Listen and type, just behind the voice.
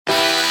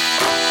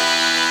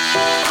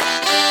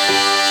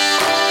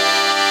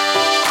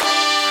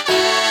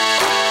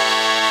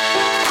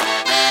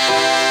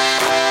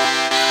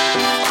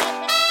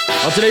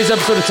On today's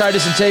episode of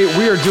Titus and Tate,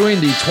 we are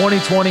doing the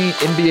 2020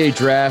 NBA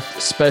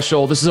Draft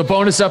Special. This is a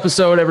bonus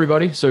episode,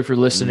 everybody. So if you're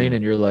listening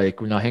and you're like,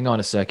 no, hang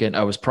on a second.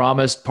 I was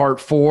promised part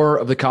 4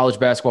 of the college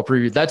basketball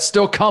preview. That's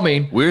still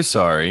coming. We're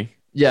sorry.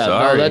 Yeah,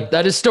 sorry. No,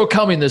 that is still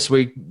coming this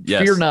week.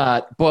 Yes. Fear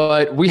not.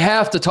 But we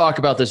have to talk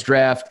about this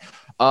draft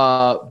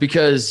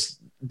because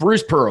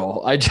Bruce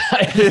Pearl. I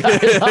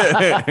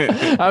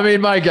mean,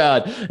 my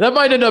God, that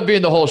might end up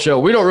being the whole show.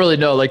 We don't really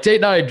know. Like Tate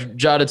and I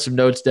jotted some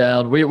notes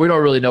down. We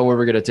don't really know where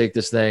we're going to take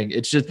this thing.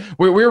 It's just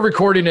we're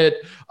recording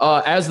it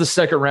as the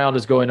second round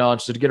is going on.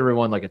 So to get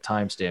everyone like a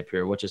timestamp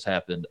here, what just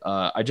happened?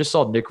 I just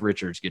saw Nick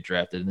Richards get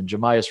drafted, and then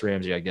Jamias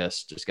Ramsey, I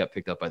guess, just got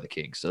picked up by the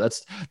Kings. So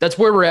that's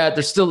where we're at.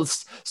 There's still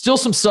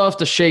some stuff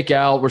to shake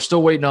out. We're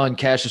still waiting on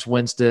Cassius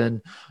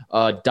Winston.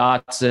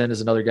 Dotson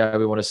is another guy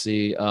we want to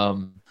see.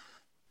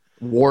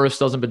 Warris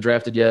doesn't been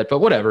drafted yet, but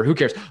whatever. Who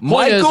cares?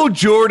 Michael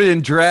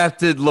Jordan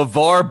drafted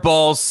LeVar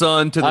Ball's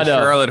son to the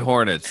Charlotte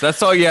Hornets.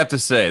 That's all you have to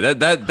say.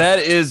 That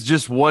is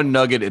just one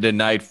nugget in a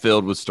night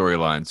filled with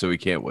storylines, so we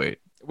can't wait.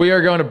 We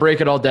are going to break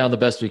it all down the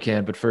best we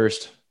can, but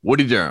first,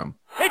 Woody Durham.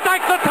 He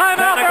takes the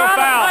timeout.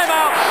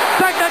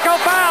 Technical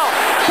foul.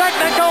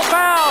 Technical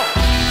foul.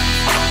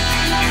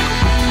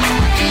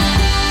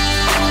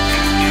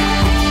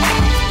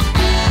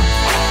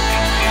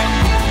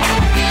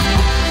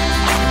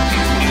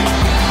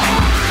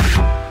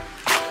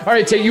 All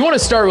right, Tate, you want to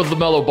start with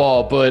LaMelo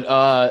Ball, but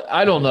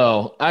I don't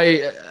know.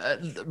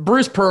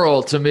 Bruce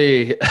Pearl, to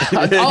me,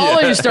 I'll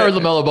let you start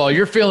with LaMelo Ball.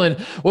 You're feeling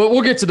 –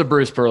 we'll get to the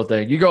Bruce Pearl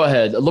thing. You go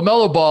ahead.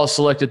 LaMelo Ball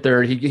selected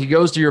third. He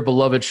goes to your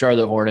beloved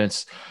Charlotte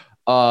Hornets.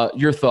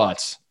 Your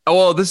thoughts? Oh,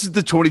 well, this is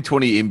the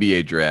 2020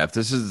 NBA draft.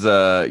 This is,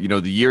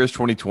 the year is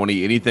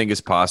 2020. Anything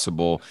is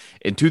possible.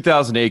 In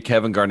 2008,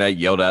 Kevin Garnett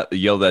yelled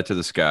that to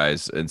the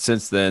skies. And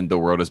since then, the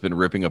world has been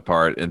ripping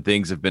apart and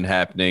things have been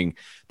happening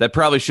that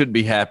probably shouldn't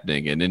be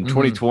happening. And in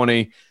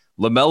 2020,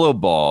 LaMelo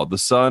Ball, the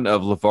son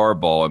of LeVar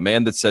Ball, a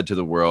man that said to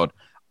the world,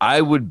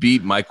 I would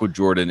beat Michael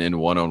Jordan in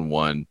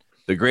one-on-one,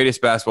 the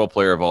greatest basketball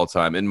player of all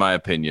time, in my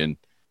opinion.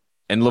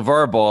 And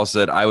LeVar Ball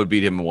said, I would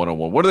beat him in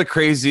one-on-one. One of the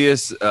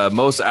craziest,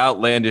 most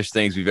outlandish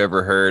things we've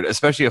ever heard,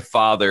 especially a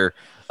father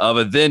of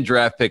a then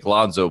draft pick,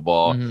 Lonzo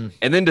Ball.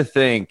 And then to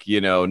think,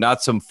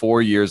 not some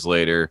 4 years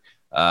later,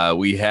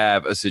 we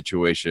have a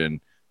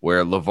situation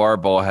where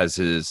LeVar Ball has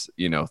his,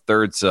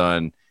 third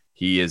son.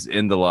 He is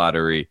in the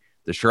lottery.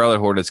 The Charlotte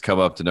Hornets come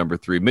up to number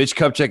 3. Mitch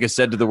Kupchak has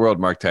said to the world,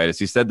 Mark Titus,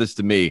 he said this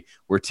to me,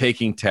 we're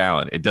taking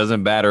talent. It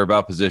doesn't matter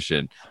about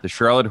position. The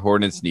Charlotte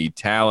Hornets need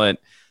talent.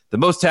 The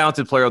most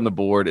talented player on the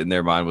board in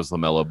their mind was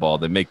LaMelo Ball.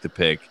 They make the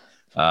pick.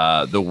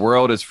 The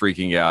world is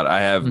freaking out. I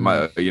have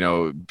my,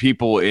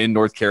 people in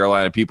North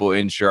Carolina, people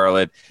in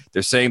Charlotte.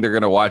 They're saying they're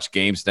going to watch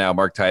games now.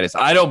 Mark Titus.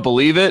 I don't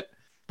believe it,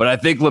 but I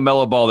think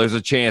LaMelo Ball, there's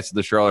a chance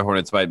the Charlotte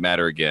Hornets might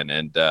matter again.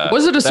 And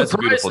was it a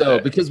surprise though?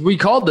 Because we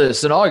called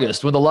this in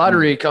August when the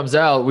lottery comes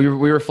out. We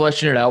were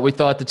fleshing it out. We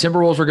thought the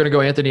Timberwolves were going to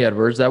go Anthony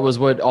Edwards. That was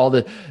what all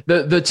the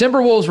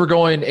Timberwolves were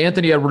going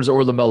Anthony Edwards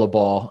or LaMelo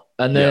Ball.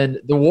 And then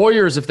the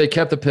Warriors, if they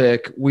kept the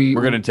pick, we're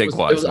going to take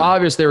Wiseman. It was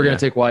obvious they were going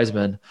to take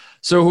Wiseman.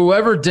 So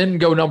whoever didn't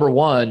go number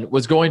 1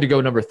 was going to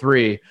go number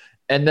 3.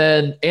 And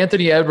then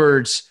Anthony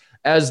Edwards,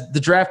 as the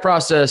draft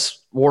process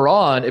wore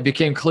on, it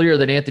became clear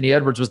that Anthony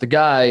Edwards was the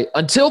guy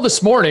until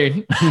this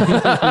morning,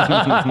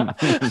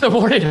 the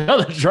morning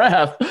of the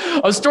draft.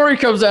 A story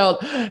comes out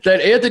that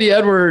Anthony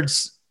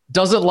Edwards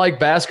doesn't like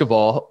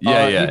basketball.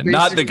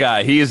 Not the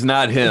guy. He is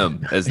not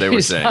him, as they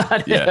were saying.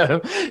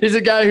 Him. He's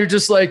a guy who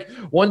just like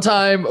one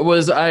time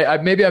was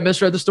maybe I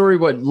misread the story.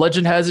 What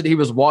legend has it? He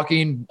was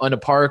walking in a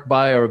park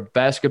by a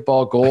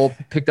basketball goal,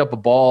 picked up a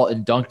ball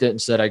and dunked it, and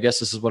said, "I guess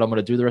this is what I'm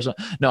going to do the rest of."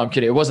 No, I'm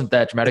kidding. It wasn't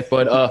that dramatic,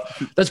 but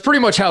that's pretty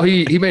much how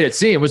he made it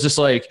seem. It was just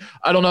like,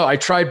 I don't know. I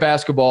tried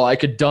basketball. I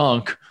could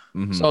dunk.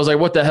 So I was like,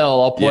 what the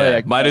hell? I'll play.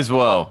 Yeah, might as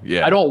well.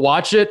 Yeah. I don't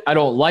watch it. I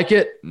don't like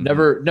it.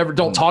 Never,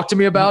 don't talk to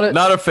me about it.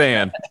 Not a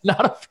fan.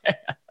 Not a fan.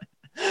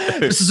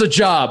 This is a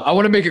job. I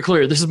want to make it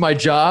clear. This is my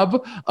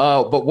job.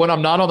 But when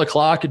I'm not on the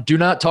clock, do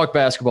not talk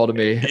basketball to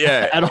me.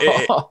 Yeah. At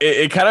all.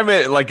 It kind of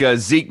made like a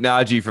Zeke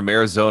Naji from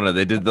Arizona.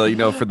 They did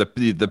for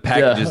the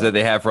packages that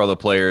they have for all the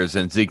players,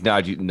 and Zeke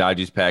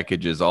Naji's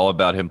package is all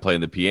about him playing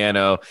the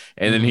piano.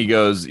 And then he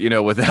goes,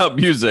 without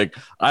music,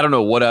 I don't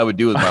know what I would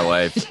do with my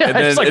life. Yeah, and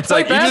then it's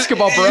like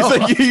basketball, bro. It's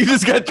like you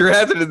just got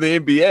drafted in the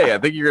NBA. I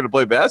think you're going to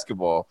play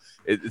basketball.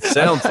 It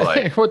sounds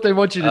like what they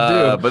want you to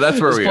do. But that's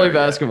where we play are.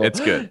 basketball. It's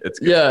good. It's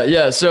good.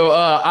 Yeah. So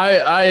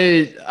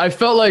I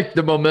felt like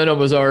the momentum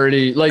was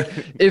already like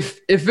if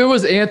it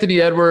was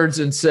Anthony Edwards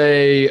and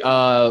say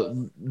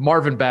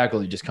Marvin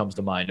Bagley just comes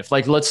to mind. If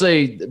let's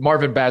say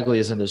Marvin Bagley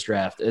is in this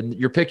draft and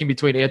you're picking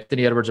between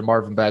Anthony Edwards and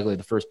Marvin Bagley,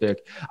 the first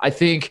pick, I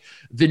think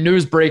the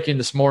news breaking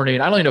this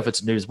morning, I don't even know if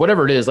it's news,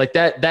 whatever it is, like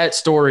that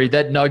story,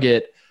 that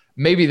nugget,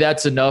 maybe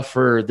that's enough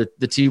for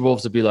the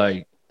T-Wolves to be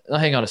like,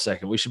 hang on a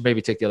second, we should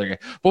maybe take the other guy.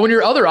 But when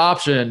your other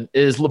option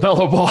is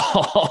LaMelo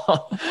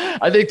Ball,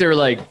 I think they're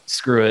like,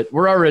 screw it.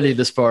 We're already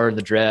this far in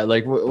the draft.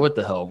 Like, what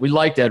the hell? We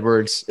liked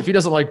Edwards. If he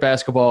doesn't like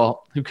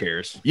basketball, who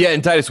cares? Yeah,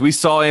 and Titus, we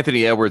saw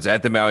Anthony Edwards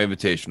at the Maui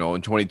Invitational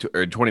in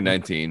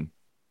 2019.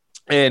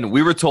 And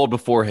we were told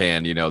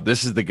beforehand,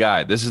 this is the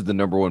guy. This is the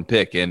number one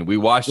pick. And we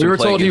watched him play. We were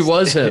told he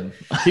was him.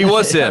 He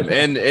was him.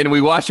 And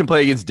we watched him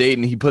play against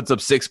Dayton. He puts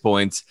up 6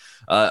 points.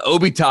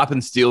 Obi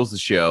Toppin steals the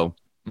show.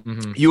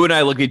 Mm-hmm. You and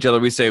I look at each other.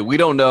 We say, we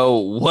don't know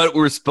what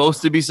we're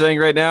supposed to be saying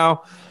right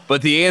now.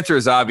 But the answer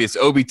is obvious.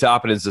 Obi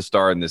Toppin is the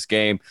star in this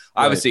game.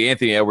 Right. Obviously,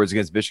 Anthony Edwards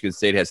against Michigan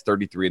State has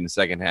 33 in the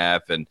second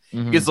half, and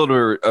he gets a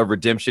little bit of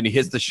redemption. He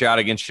hits the shot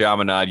against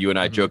Chaminade. You and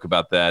I joke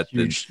about that.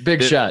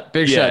 Big shot.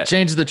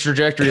 Changed the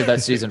trajectory of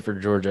that season for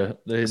Georgia.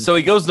 So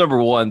he goes number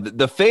one.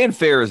 The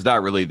fanfare is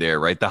not really there,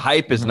 right? The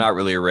hype is not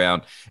really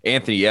around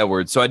Anthony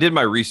Edwards. So I did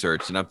my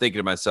research, and I'm thinking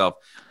to myself,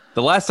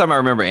 the last time I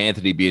remember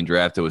Anthony being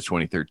drafted was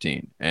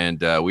 2013.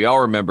 And we all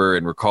remember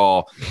and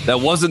recall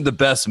that wasn't the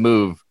best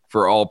move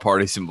for all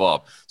parties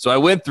involved. So I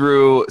went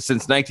through,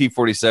 since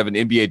 1947,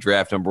 NBA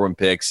draft number one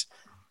picks.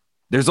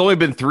 There's only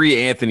been 3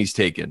 Anthonys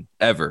taken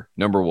ever,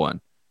 number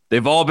one.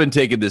 They've all been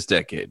taken this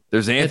decade.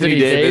 There's Anthony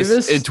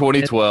Davis in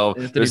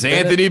 2012. There's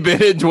Anthony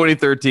Bennett in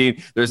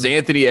 2013. There's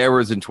Anthony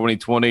Edwards in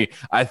 2020.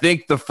 I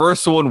think the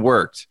first one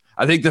worked.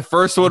 I think the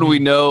first one we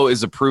know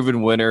is a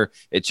proven winner.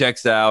 It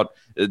checks out.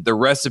 The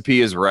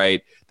recipe is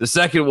right. The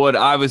second one,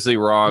 obviously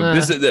wrong.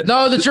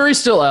 No, the jury's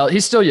still out.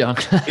 He's still young.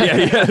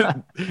 yeah.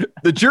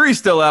 The jury's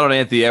still out on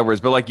Anthony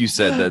Edwards, but like you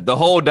said, the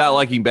whole not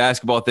liking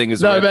basketball thing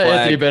is no. About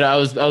Anthony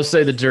Bennett, I was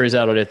saying the jury's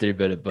out on Anthony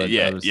Bennett, but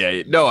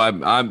No,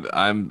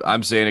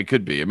 I'm saying it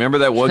could be. Remember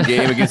that one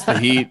game against the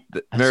Heat?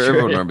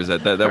 Everyone remembers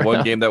that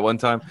one game that one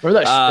time. Remember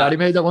that shot he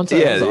made that one time?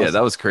 Yeah,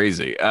 that was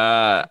crazy.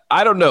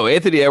 I don't know.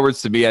 Anthony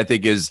Edwards to me, I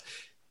think is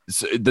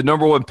the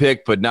number one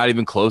pick, but not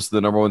even close to the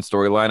number one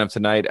storyline of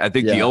tonight. I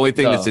think the only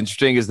thing that's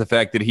interesting is the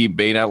fact that he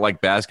may not like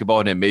basketball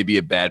and it may be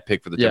a bad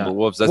pick for the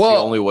Timberwolves. That's the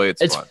only way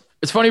it's fun.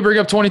 It's funny you bring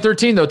up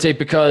 2013 though, Tate,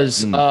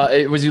 because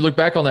you look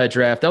back on that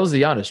draft, that was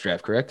the Giannis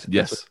draft, correct?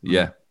 Yes.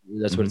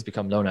 That's what it's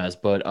become known as.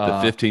 But the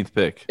 15th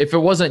pick. If it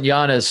wasn't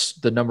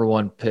Giannis, the number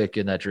one pick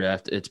in that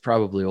draft, it's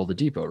probably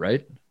Oladipo,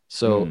 right?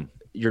 So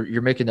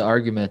you're making the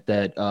argument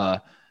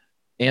that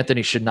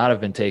Anthony should not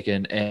have been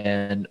taken,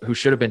 and who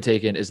should have been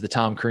taken is the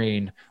Tom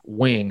Crean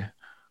wing.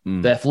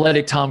 The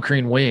athletic Tom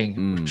Crean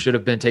wing should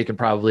have been taken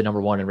probably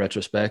number one in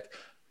retrospect.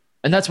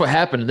 And that's what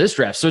happened in this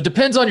draft. So it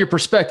depends on your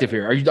perspective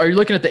here. Are you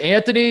looking at the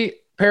Anthony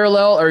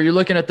parallel, or are you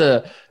looking at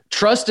the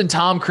trust in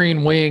Tom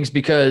Crean wings?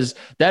 Because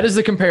that is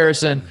the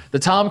comparison. The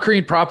Tom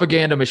Crean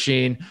propaganda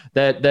machine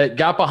that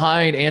got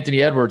behind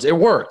Anthony Edwards. It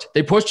worked.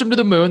 They pushed him to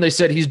the moon. They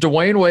said he's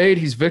Dwayne Wade.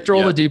 He's Victor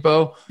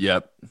Oladipo.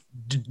 Yep.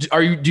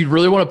 Do you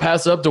really want to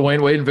pass up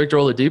Dwayne Wade and Victor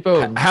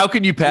Oladipo? And how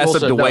can you pass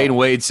up Dwayne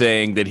Wade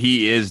saying that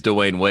he is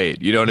Dwayne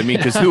Wade? You know what I mean?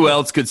 Because who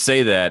else could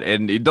say that?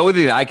 And the only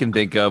thing that I can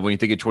think of when you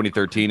think of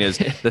 2013 is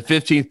the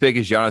 15th pick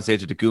is Giannis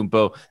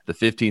Antetokounmpo, the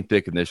 15th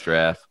pick in this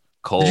draft.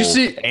 Cole, did you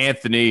see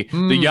Anthony,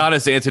 the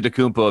Giannis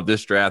Antetokounmpo of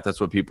this draft?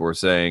 That's what people were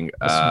saying.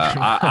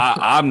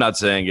 I'm not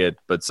saying it,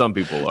 but some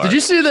people are. Did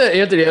you see that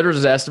Anthony Edwards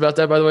was asked about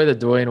that, by the way,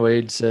 that Dwayne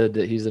Wade said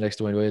that he's the next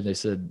Dwayne Wade? And they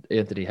said,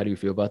 Anthony, how do you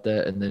feel about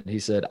that? And then he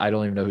said, I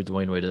don't even know who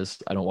Dwayne Wade is.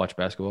 I don't watch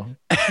basketball.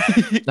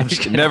 I'm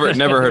just kidding.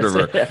 Never heard of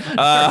her.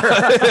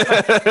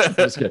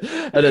 That's good.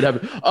 That didn't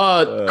happen.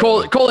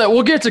 Cole,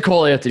 we'll get to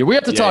Cole Anthony. We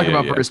have to talk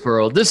about Bruce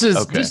Pearl. This is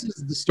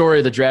the story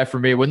of the draft for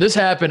me. When this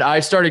happened,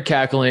 I started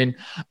cackling.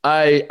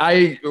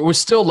 I was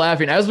still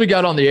laughing as we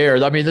got on the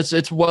air. I mean,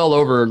 it's well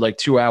over like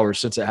 2 hours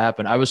since it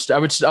happened. I was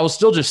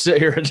still just sit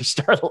here and just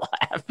start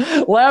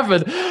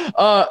laughing.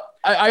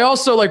 I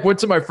also like went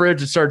to my fridge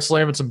and started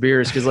slamming some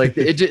beers because like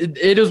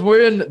it is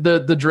when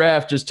the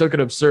draft just took an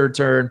absurd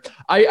turn.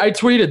 I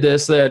tweeted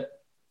this that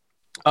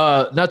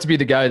not to be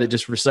the guy that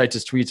just recites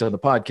his tweets on the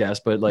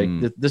podcast, but like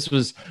this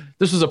was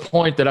a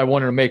point that I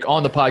wanted to make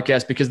on the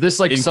podcast because this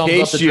like sums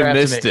up the draft.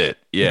 In case you missed it,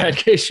 in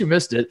case you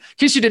missed it, in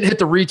case you didn't hit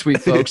the retweet,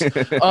 folks.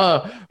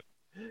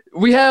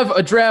 We have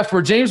a draft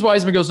where James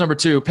Wiseman goes number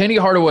 2. Penny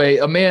Hardaway,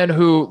 a man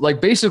who like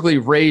basically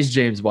raised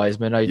James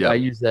Wiseman. I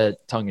use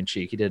that tongue in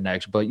cheek. He didn't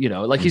actually, but you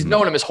know, like he's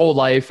known him his whole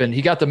life, and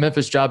he got the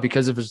Memphis job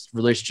because of his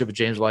relationship with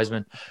James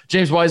Wiseman.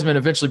 James Wiseman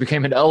eventually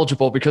became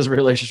ineligible because of a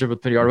relationship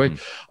with Penny Hardaway.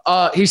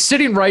 He's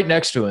sitting right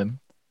next to him.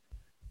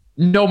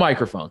 No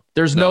microphone.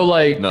 There's no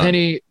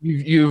Penny,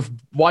 you've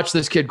watched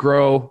this kid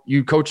grow.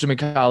 You coached him in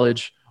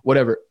college,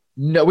 whatever.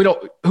 No, we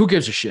don't. Who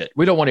gives a shit?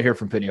 We don't want to hear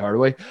from Penny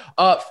Hardaway.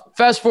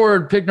 Fast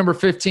forward, pick number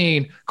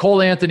 15.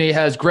 Cole Anthony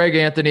has Greg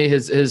Anthony,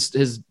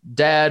 his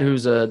dad,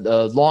 who's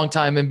a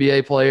longtime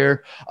NBA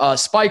player.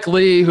 Spike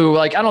Lee, who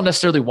like I don't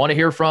necessarily want to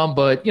hear from,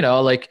 but you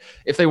know, like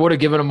if they would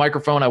have given a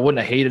microphone, I wouldn't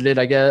have hated it.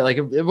 I guess like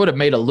it would have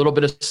made a little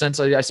bit of sense,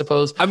 I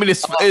suppose. I mean,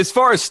 as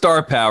far as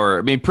star power,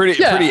 I mean,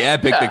 pretty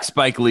epic that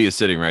Spike Lee is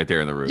sitting right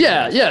there in the room.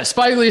 Yeah.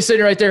 Spike Lee is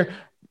sitting right there.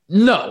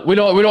 No, we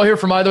don't hear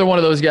from either one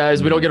of those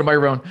guys. We don't get a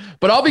microphone.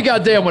 But I'll be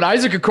goddamn, when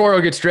Isaac Okoro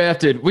gets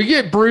drafted, we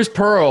get Bruce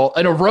Pearl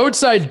in a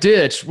roadside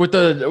ditch with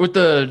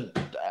a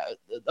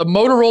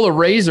Motorola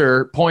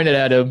Razor pointed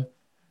at him.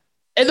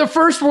 And the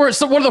first word,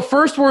 so one of the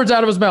first words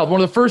out of his mouth,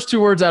 one of the first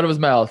 2 words out of his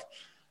mouth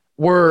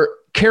were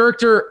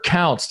character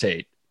counts,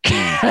 Tate.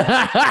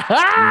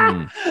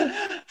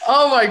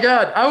 Oh my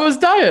God. I was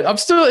dying.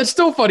 It's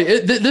still funny.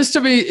 This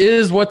to me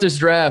is what this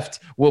draft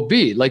will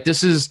be. Like,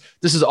 this is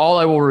all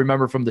I will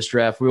remember from this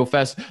draft.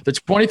 The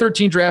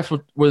 2013 draft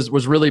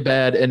was really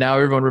bad. And now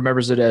everyone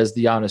remembers it as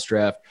the honest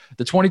draft.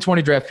 The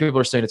 2020 draft, people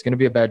are saying it's going to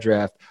be a bad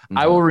draft. Mm-hmm.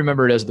 I will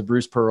remember it as the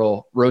Bruce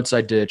Pearl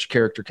roadside ditch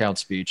character count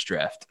speech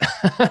draft.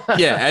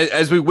 Yeah.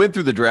 As we went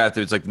through the draft,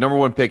 it's like the number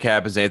one pick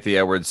happens. Anthony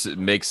Edwards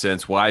makes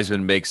sense.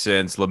 Wiseman makes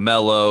sense.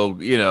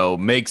 LaMelo,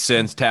 makes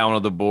sense. Talent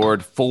on the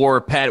board.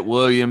 4, Pat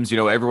Williams,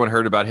 everyone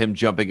heard about him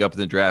jumping up in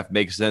the draft.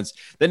 Makes sense.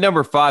 Then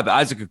number 5,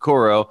 Isaac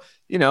Okoro,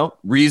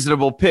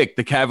 reasonable pick.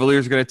 The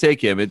Cavaliers are going to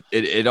take him.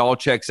 It all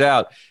checks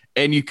out.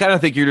 And you kind of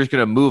think you're just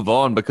going to move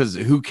on because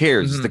who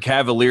cares? Mm-hmm. It's the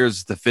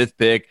Cavaliers, the 5th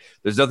pick.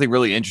 There's nothing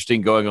really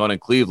interesting going on in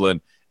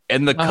Cleveland.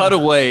 And the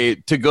cutaway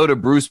to go to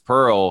Bruce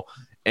Pearl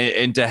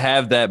and to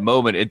have that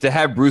moment and to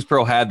have Bruce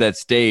Pearl have that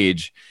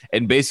stage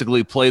and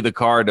basically play the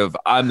card of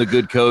I'm the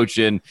good coach.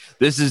 And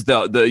this is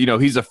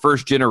he's a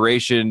first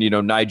generation,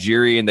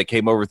 Nigerian that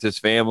came over with his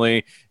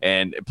family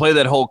and play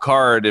that whole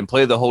card and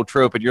play the whole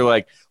trope. And you're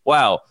like,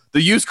 wow,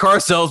 the used car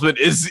salesman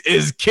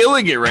is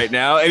killing it right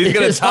now. And he's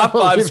got a top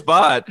 5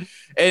 spot.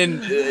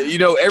 And,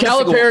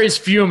 Calipari's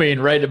fuming,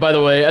 right? By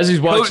the way, as he's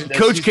watching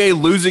Coach K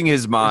losing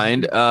his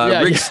mind,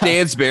 Rick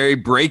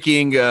Stansberry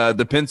breaking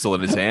the pencil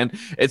in his hand.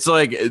 It's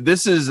like,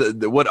 this is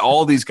what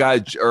all these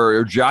guys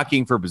are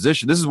jockeying for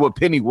position. This is what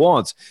Penny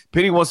wants.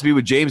 Penny wants to be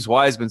with James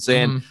Wiseman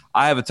saying,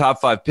 I have a top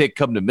 5 pick,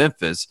 come to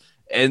Memphis.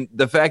 And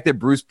the fact that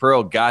Bruce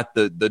Pearl got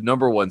the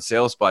number 1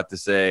 sales spot to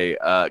say,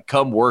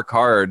 come work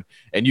hard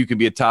and you can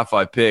be a top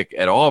 5 pick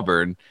at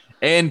Auburn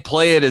and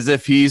play it as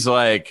if he's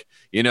like,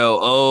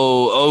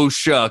 oh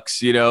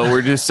shucks,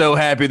 we're just so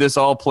happy this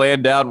all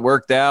planned out and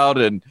worked out.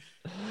 And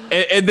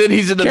then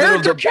he's in the middle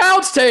of the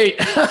counts, Tate.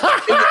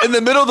 in the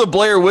middle of the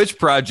Blair Witch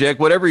Project,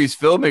 whatever he's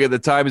filming at the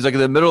time, he's like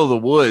in the middle of the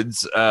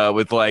woods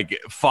with like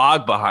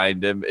fog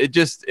behind him.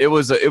 It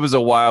was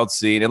a wild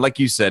scene. And like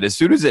you said, as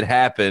soon as it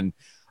happened,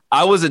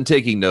 I wasn't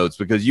taking notes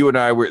because you and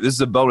I this is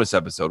a bonus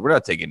episode. We're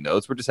not taking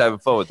notes. We're just having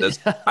fun with this.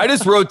 I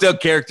just wrote down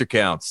character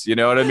counts. You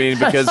know what I mean?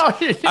 Because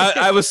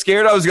I was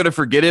scared I was going to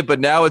forget it, but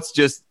now it's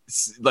just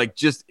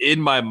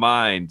in my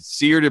mind,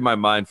 seared in my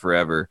mind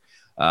forever.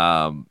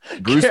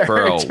 Bruce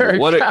Pearl,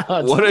 what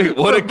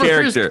a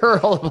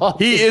character.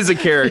 He is a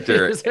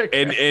character.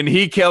 And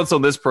he counts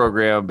on this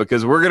program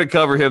because we're going to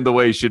cover him the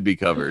way he should be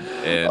covered.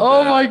 And,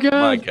 my God.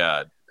 My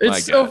God.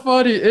 It's so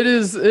funny. It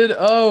is.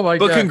 Oh my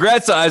God! But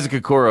congrats to Isaac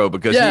Okoro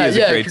because he is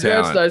a great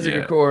talent. Congrats to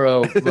Isaac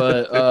Okoro.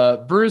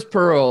 But Bruce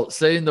Pearl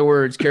saying the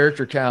words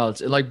 "character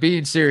counts" and like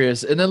being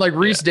serious, and then like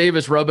Reese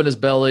Davis rubbing his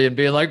belly and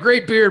being like,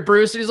 "Great beard,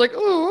 Bruce." And he's like,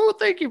 "Oh,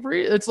 thank you,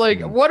 Bruce." It's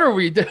like, what are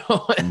we doing?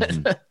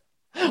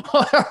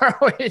 What are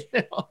we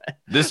doing?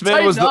 This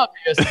man was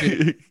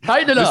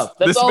tighten it up.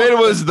 This man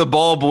was the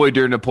ball boy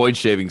during the point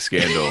shaving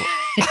scandal.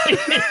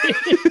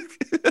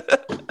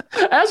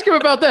 Ask him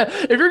about that.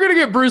 If you're going to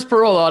get Bruce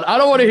Pearl on, I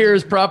don't want to hear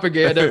his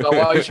propaganda about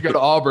why you should go to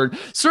Auburn.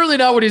 Certainly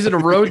not when he's in a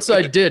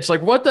roadside ditch.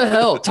 Like, what the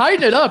hell?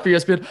 Tighten it up,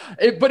 ESPN.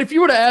 But if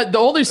you would have added, the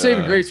only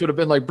saving grace would have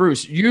been like,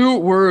 Bruce, you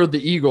were the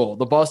Eagle,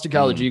 the Boston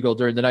College Eagle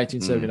during the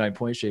 1979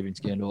 point shaving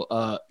scandal.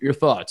 Your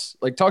thoughts?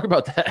 Like, talk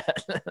about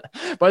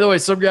that. By the way,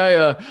 some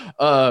guy,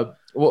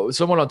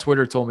 someone on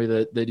Twitter told me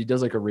that he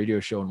does like a radio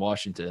show in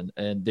Washington,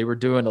 and they were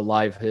doing a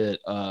live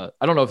hit. I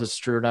don't know if this is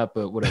true or not,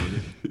 but whatever.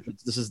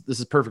 This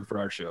is perfect for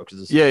our show because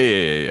this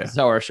is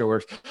how our show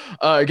works.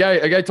 A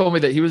guy told me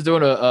that he was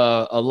doing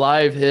a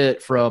live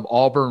hit from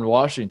Auburn,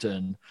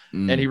 Washington,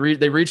 and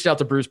they reached out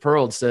to Bruce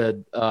Pearl and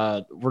said,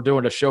 "We're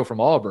doing a show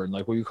from Auburn.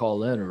 Like, will you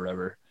call in or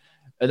whatever?"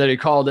 And then he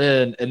called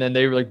in, and then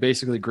they like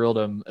basically grilled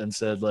him and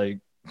said like,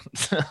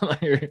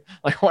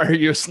 why are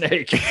you a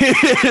snake? He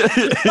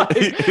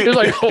was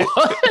like,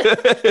 what?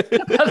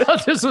 I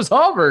thought this was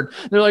Auburn.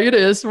 They're like, it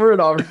is. We're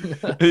in Auburn.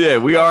 Yeah,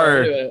 we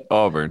are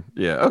Auburn.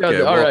 Yeah. Okay.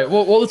 All right.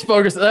 Well, let's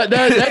focus. That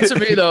to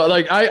me though,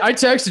 like I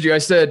texted you. I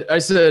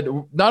said,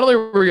 not only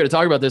were we going to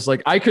talk about this,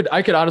 like I could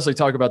honestly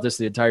talk about this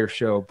the entire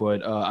show,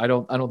 but I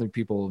don't think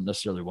people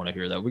necessarily want to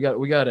hear that.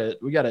 We got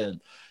to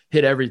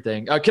hit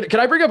everything. Can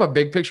I bring up a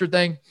big picture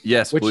thing?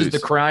 Yes, which please. is the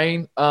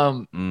crying.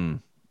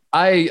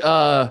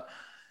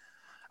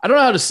 I don't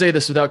know how to say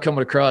this without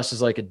coming across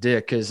as like a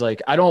dick, because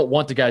like I don't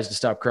want the guys to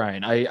stop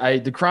crying.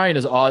 The crying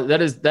is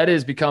that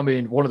is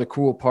becoming one of the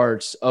cool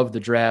parts of the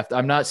draft.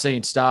 I'm not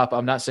saying stop.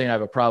 I'm not saying I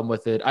have a problem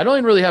with it. I don't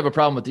even really have a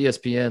problem with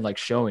ESPN like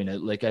showing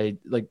it. Like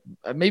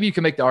maybe you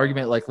can make the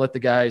argument like let the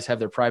guys have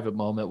their private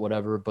moment,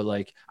 whatever. But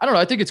like I don't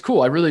know. I think it's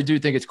cool. I really do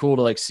think it's cool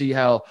to like see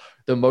how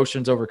the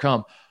emotions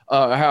overcome,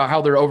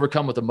 how they're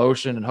overcome with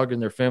emotion and hugging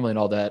their family and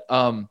all that.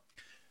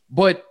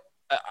 But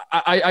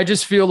I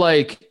just feel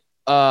like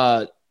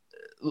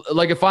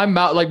if I'm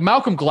like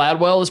Malcolm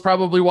Gladwell is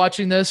probably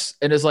watching this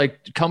and is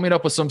like coming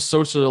up with some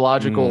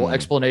sociological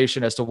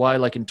explanation as to why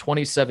like in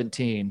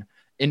 2017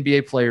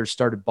 NBA players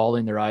started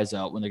bawling their eyes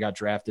out when they got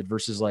drafted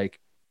versus like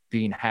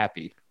being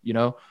happy, you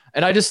know?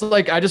 And I just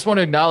want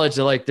to acknowledge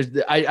that like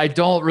I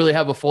don't really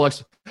have a full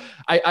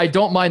I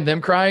don't mind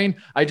them crying.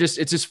 It's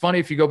just funny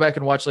if you go back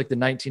and watch like the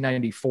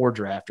 1994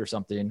 draft or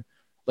something.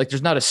 Like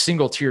there's not a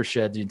single tear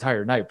shed the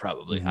entire night,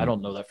 probably. Mm-hmm. I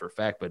don't know that for a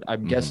fact, but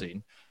I'm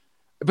guessing.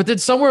 But then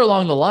somewhere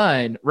along the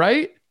line,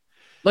 right?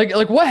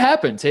 Like what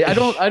happened? I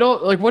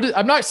don't like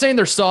I'm not saying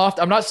they're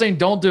soft. I'm not saying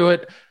don't do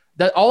it.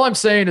 That all I'm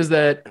saying is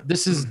that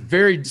this is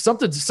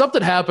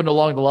something happened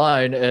along the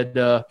line,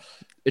 and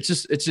it's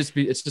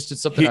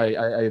just something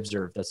I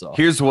observed. That's all.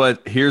 Here's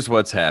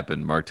what's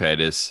happened, Mark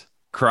Titus.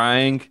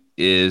 Crying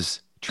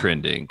is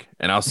trending,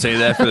 and I'll say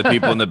that for the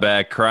people in the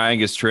back. Crying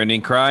is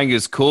trending. Crying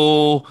is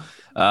cool.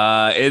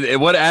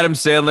 What Adam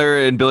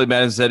Sandler and Billy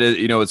Madison said is,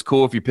 it's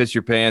cool if you piss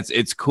your pants.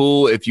 It's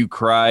cool if you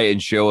cry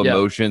and show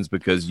emotions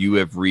because you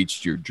have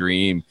reached your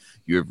dream.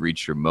 You have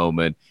reached your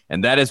moment,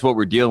 and that is what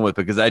we're dealing with.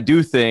 Because I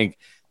do think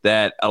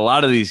that a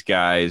lot of these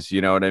guys,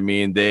 you know what I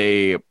mean,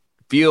 they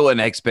feel an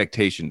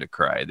expectation to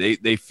cry.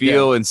 They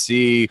feel and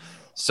see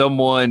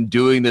someone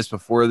doing this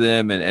before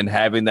them and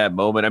having that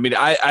moment. I mean,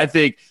 I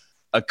think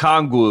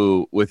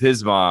Okongwu with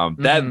his mom,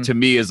 that to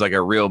me is like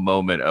a real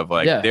moment of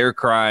like they're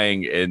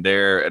crying and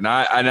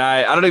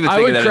I don't even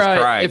think of that as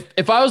crying.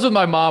 If I was with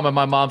my mom and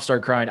my mom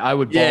started crying, I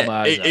would bawl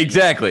my eyes out.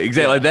 Exactly.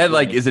 Like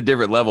that is a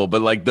different level.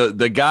 But like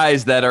the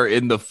guys that are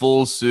in the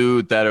full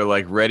suit that are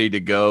like ready to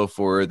go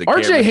for the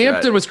RJ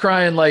Hampton was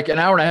crying like an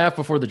hour and a half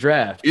before the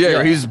draft.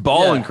 Yeah. He's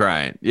bawling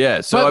crying.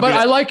 Yeah. So but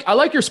I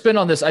like your spin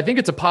on this. I think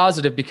it's a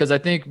positive because I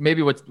think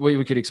maybe what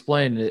we could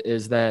explain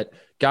is that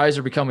guys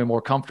are becoming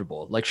more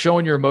comfortable. Like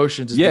showing your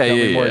emotions is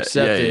becoming more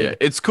accepted. Yeah.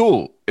 It's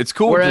cool. It's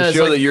cool to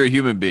show that you're a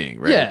human being,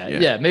 right?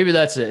 Yeah. Maybe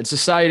that's it. And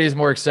society is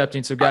more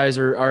accepting, so guys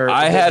are.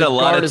 I had a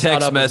lot of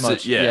text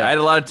messages. I had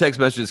a lot of text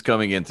messages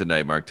coming in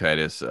tonight, Mark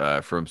Titus,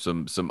 from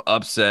some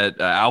upset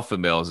alpha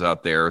males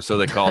out there, or so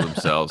they call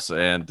themselves,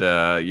 and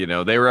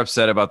they were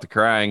upset about the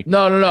crying.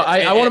 No.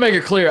 I want to make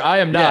it clear. I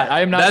am not.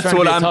 I am not. That's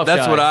what I'm.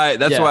 That's guy.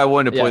 That's why I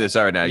wanted to point this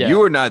out right now.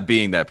 You are not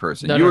being that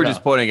person. You were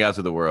just pointing out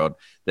to the world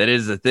that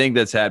is the thing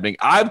that's happening.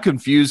 I'm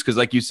confused because,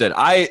 like you said,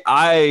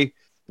 I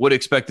would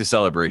expect a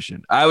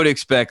celebration. I would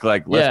expect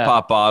let's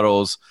pop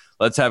bottles,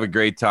 let's have a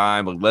great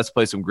time, let's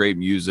play some great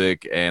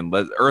music, and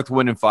let Earth,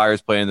 Wind, and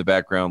Fire's play in the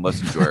background.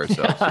 Let's enjoy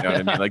ourselves. You know what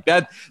I mean? Like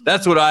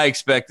that's what I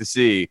expect to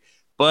see.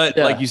 But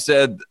like you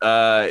said,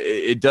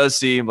 it does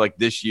seem like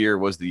this year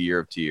was the year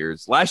of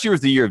tears. Last year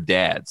was the year of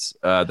dads.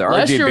 The RJ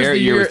Barrett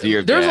year was the year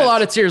of dads. There's a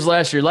lot of tears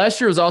last year.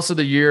 Last year was also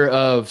the year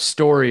of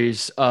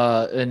stories,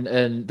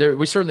 and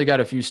we certainly got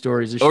a few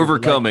stories this year.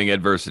 Overcoming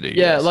adversity.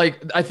 Yeah, yes.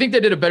 Like I think they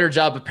did a better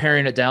job of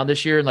paring it down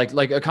this year. And like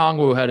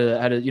Okongwu had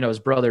a his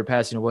brother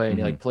passing away,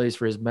 and he plays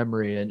for his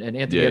memory. And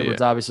Anthony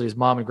Edwards, obviously his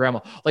mom and grandma.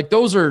 Like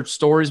those are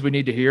stories we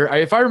need to hear.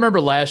 If I remember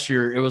last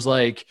year, it was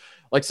like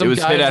some it was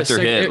guy hit after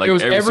hit. It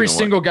was every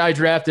single guy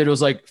drafted. It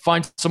was like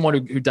find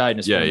someone who died in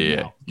his family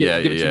now.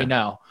 Give it to me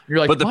now. You're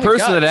like, but the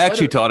person that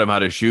actually taught him how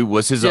to shoot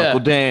was his Uncle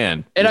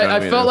Dan. And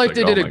I felt like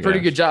they did a pretty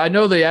good job. I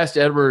know they asked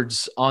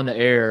Edwards on the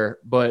air,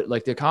 but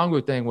like the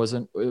Okongwu thing it was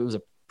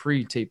a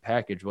pre-tape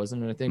package,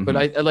 wasn't it? I think, but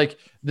I like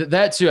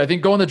that too. I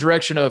think go in the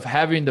direction of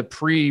having the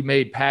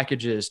pre-made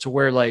packages to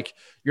where like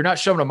you're not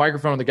shoving a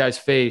microphone in the guy's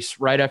face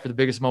right after the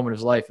biggest moment of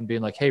his life and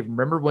being like, hey,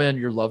 remember when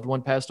your loved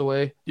one passed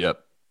away?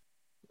 Yep.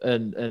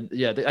 And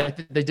I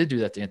think they did do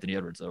that to Anthony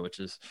Edwards though,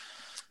 which is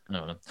I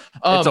don't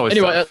know.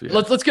 Anyway,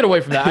 tough, let's get away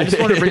from that. I just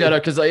wanted to bring that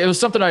up because it was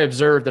something I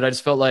observed that I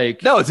just felt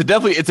like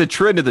it's a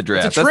trend in the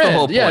draft. It's a trend. That's the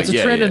whole point. Yeah, it's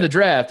a trend in the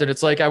draft, and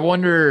it's like I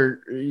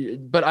wonder.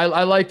 But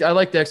I like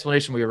the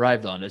explanation we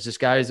arrived on. It's just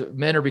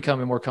men are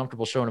becoming more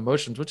comfortable showing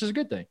emotions, which is a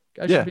good thing.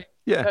 Guys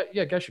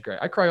should cry.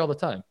 I cry all the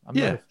time. I'm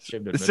not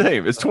ashamed to admit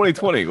same. It's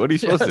 2020. What are you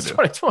supposed to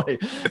do? It's 2020.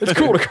 It's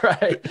cool to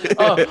cry.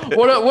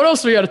 What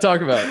else we got to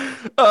talk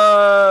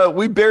about?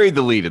 We buried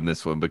the lead in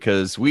this one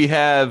because we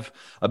have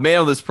a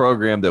man on this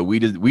program that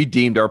we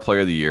deemed our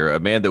player of the year, a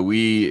man that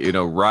we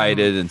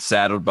rided and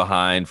saddled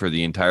behind for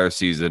the entire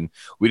season.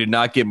 We did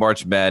not get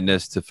March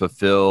Madness to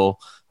fulfill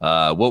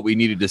what we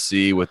needed to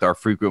see with our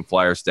frequent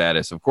flyer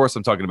status. Of course,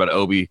 I'm talking about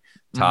Obi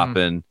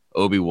Toppin.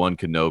 Obi-Wan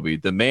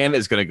Kenobi. The man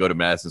is going to go to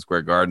Madison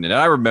Square Garden. And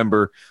I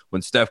remember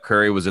when Steph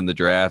Curry was in the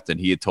draft and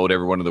he had told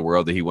everyone in the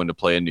world that he wanted to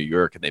play in New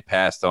York and they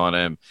passed on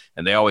him.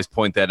 And they always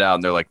point that out.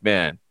 And they're like,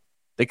 man,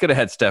 they could have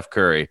had Steph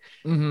Curry.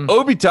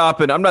 Obi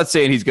Toppin, I'm not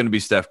saying he's going to be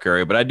Steph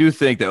Curry, but I do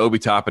think that Obi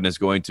Toppin is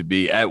going to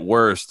be, at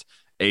worst,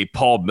 a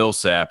Paul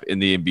Millsap in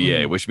the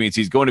NBA, which means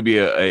he's going to be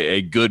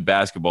a good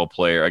basketball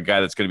player, a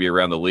guy that's going to be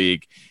around the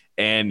league.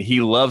 And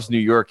he loves New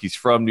York. He's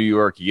from New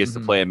York. He gets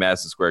to play in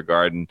Madison Square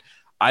Garden.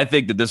 I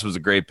think that this was a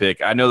great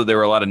pick. I know that there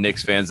were a lot of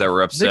Knicks fans that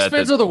were upset. Knicks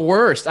fans are the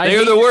worst.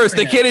 They're the worst.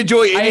 They can't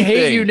enjoy anything. I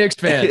hate you, Knicks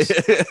fans.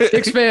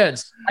 Knicks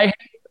fans. I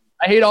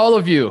hate all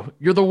of you.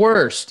 You're the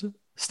worst.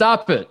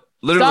 Stop it.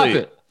 Literally,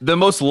 Stop it. The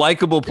most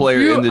likable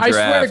player in the draft.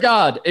 I swear to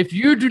God, if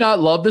you do not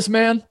love this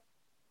man,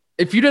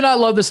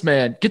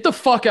 get the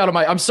fuck out of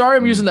my. I'm sorry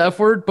I'm using the F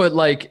word, but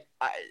like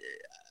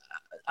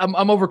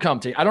I'm overcome.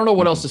 I don't know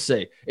what else to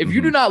say. If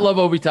you do not love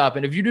Obi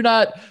Toppin, if you do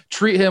not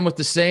treat him with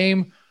the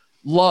same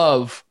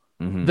love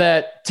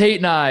that Tate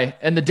and I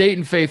and the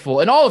Dayton faithful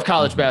and all of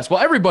college basketball,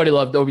 everybody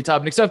loved Obi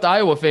Toppin except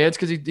Iowa fans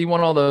because he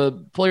won all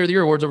the Player of the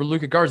Year awards over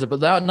Luka Garza. But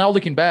now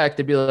looking back,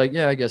 they'd be like,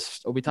 yeah, I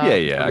guess Obi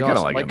Toppin. Yeah, I kind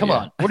of like him. Come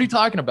on, what are you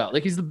talking about?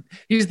 Like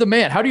he's the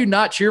man. How do you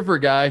not cheer for a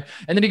guy?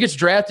 And then he gets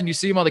drafted and you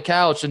see him on the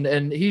couch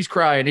and he's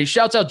crying. He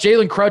shouts out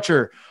Jalen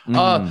Crutcher,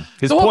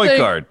 his point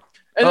guard.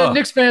 And then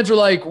Knicks fans are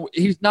like,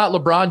 he's not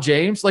LeBron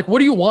James. Like, what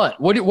do you want?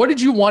 What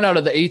did you want out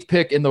of the 8th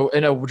pick in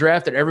a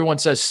draft that everyone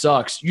says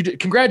sucks?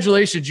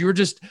 Congratulations, you were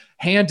just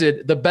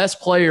handed the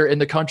best player in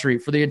the country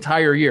for the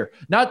entire year.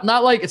 Not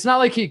like it's not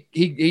like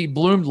he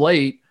bloomed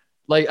late.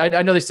 Like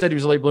I know they said he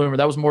was a late bloomer.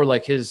 That was more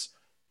like his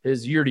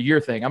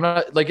year-to-year thing. I'm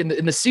not like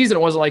in the season,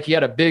 it wasn't like he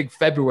had a big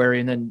February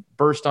and then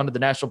burst onto the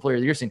National Player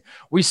of the Year scene.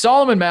 We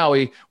saw him in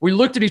Maui. We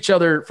looked at each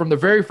other from the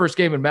very first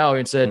game in Maui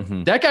and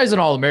said, that guy's an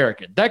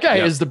All-American. That guy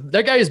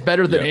is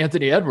better than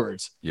Anthony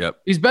Edwards. Yep.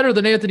 He's better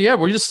than Anthony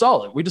Edwards. We just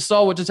saw it. We just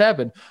saw what just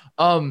happened.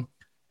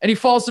 And he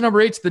falls to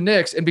number 8 to the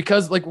Knicks. And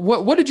because like,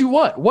 what did you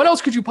want? What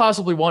else could you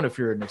possibly want if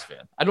you're a Knicks fan?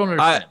 I don't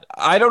understand.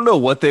 I don't know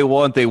what they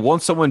want. They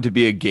want someone to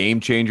be a game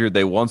changer.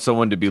 They want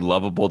someone to be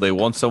lovable. They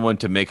want someone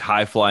to make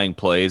high flying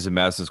plays in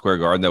Madison Square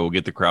Garden that will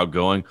get the crowd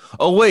going.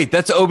 Oh wait,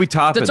 that's Obi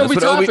Toppin. That's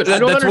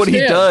what he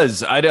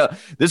does. I don't.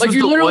 This like was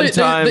you the one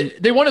time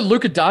they wanted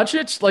Luka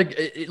Doncic.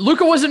 Like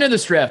Luka wasn't in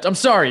this draft. I'm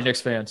sorry,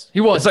 Knicks fans.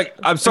 He was. It's like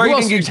I'm sorry you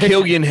didn't get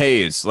Killian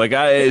Hayes. Like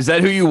is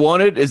that who you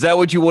wanted? Is that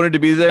what you wanted to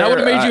be there? That would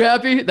have made you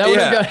happy. That would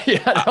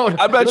have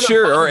I'm not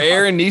sure. Or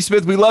Aaron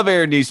Nesmith. We love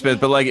Aaron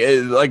Nesmith, but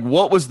like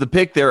what was the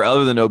pick there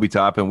other than Obi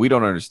Toppin? We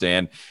don't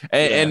understand.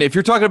 And if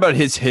you're talking about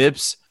his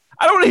hips,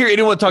 I don't want to hear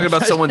anyone talking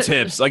about someone's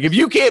hips. Like if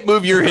you can't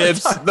move your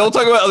hips, they'll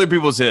talk about other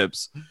people's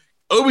hips.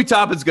 Obi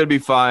Toppin's going to be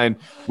fine.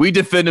 We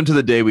defend him to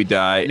the day we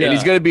die, and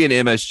he's going to be an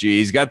MSG.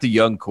 He's got the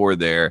young core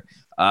there.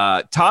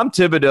 Tom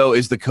Thibodeau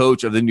is the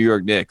coach of the New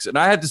York Knicks. And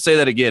I have to say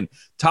that again.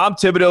 Tom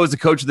Thibodeau is the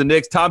coach of the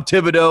Knicks. Tom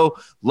Thibodeau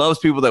loves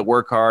people that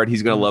work hard.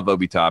 He's going to love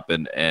Obi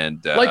Toppin.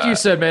 And like you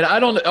said, man,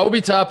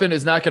 Obi Toppin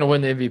is not going to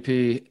win the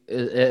MVP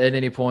at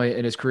any point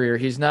in his career.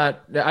 He's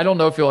not. I don't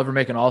know if he'll ever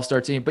make an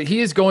all-star team, but he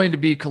is going to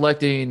be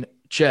collecting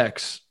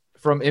checks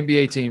from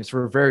NBA teams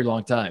for a very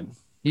long time.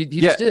 He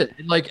just did.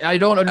 And like, I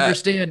don't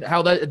understand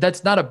how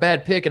that's not a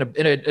bad pick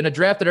in a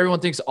draft that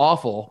everyone thinks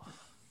awful.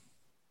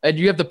 And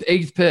you have the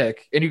 8th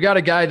pick, and you got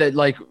a guy that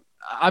like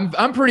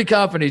I'm pretty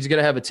confident he's going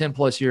to have a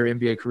 10+ year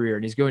NBA career,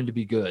 and he's going to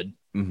be good.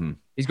 Mm-hmm.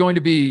 He's going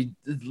to be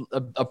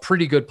a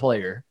pretty good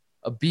player,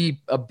 a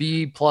B+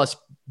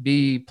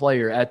 B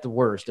player at the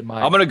worst. I'm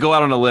going to go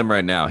out on a limb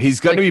right now. He's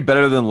going to be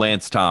better than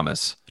Lance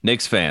Thomas.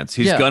 Knicks fans,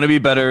 he's going to be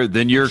better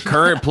than your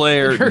current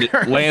player,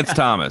 Lance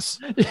Thomas.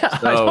 Yeah,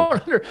 so, I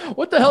don't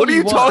what the hell? What are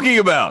you talking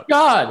about?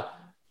 God.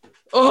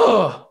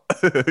 Oh.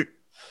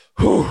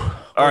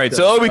 All right,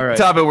 so Obi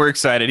Toppin, we're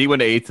excited. He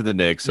went to 8th to the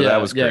Knicks, so that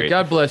was great. Yeah,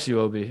 God bless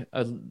you, Obi.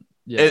 And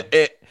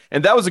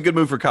that was a good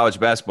move for college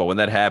basketball. When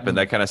that happened,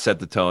 that kind of set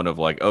the tone of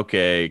like,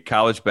 okay,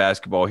 college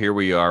basketball, here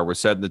we are. We're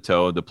setting the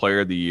tone. The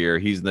player of the year,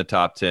 he's in the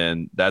top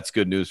 10. That's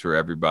good news for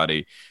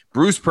everybody.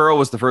 Bruce Pearl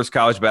was the first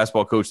college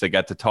basketball coach that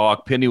got to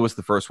talk. Penny was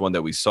the first one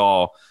that we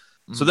saw.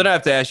 So then I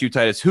have to ask you,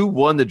 Titus, who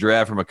won the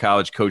draft from a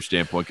college coach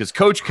standpoint? Because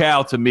Coach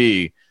Cal, to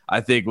me, I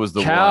think was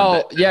the one.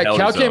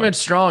 Cal came in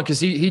strong because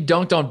he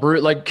dunked on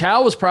Bruce. Like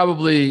Cal was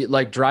probably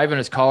like driving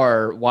his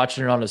car,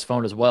 watching it on his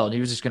phone as well, and he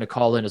was just going to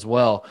call in as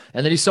well.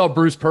 And then he saw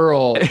Bruce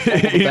Pearl on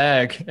the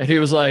bag, and he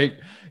was like,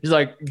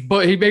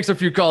 but he makes a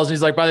few calls, and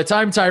he's like, by the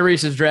time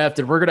Tyrese is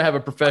drafted, we're going to have a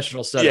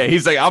professional setup. Yeah,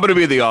 he's like, I'm going to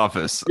be in the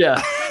office. Yeah,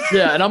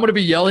 and I'm going to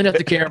be yelling at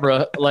the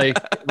camera, like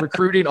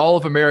recruiting all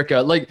of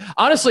America. Like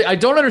honestly, I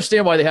don't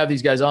understand why they have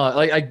these guys on.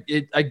 Like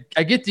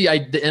I get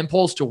the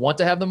impulse to want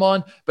to have them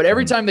on, but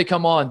every time they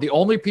come on, the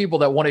only people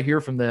that want to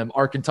hear from them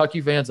are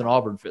Kentucky fans and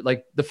Auburn,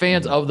 like the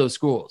fans of those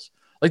schools.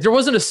 Like there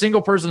wasn't a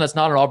single person that's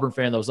not an Auburn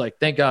fan that was like,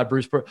 thank God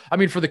Bruce Pearl. I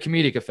mean, for the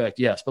comedic effect,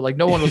 yes, but like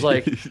no one was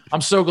like,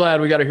 I'm so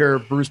glad we got to hear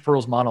Bruce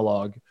Pearl's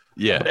monologue.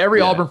 Yeah, but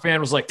every Auburn fan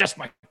was like, that's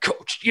my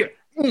coach. Yeah,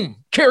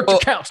 character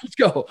counts. Let's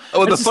go.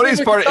 Oh, the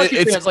funniest part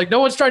is fans, like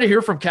no one's trying to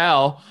hear from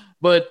Cal,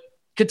 but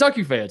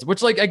Kentucky fans,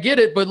 which like I get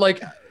it, but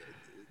like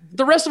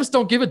the rest of us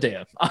don't give a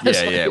damn.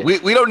 Honestly. Yeah.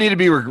 We don't need to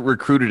be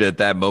recruited at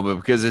that moment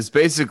because it's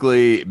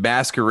basically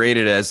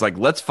masqueraded as like,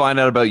 let's find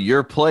out about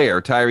your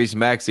player, Tyrese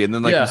Maxey. And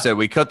then, like you said,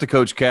 we cut to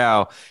Coach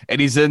Cal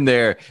and he's in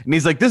there and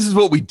he's like, this is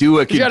what we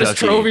do at Kentucky. He got his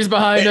trophies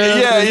behind him.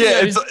 Yeah.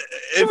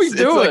 It's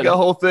like a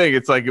whole thing.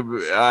 It's like,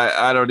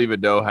 I don't even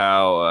know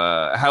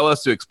how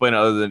else to explain it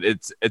other than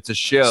it's a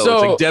show.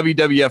 So, it's like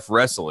WWF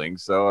wrestling.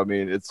 So, I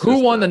mean, it's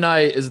who won the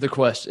night is the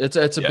question. It's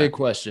a big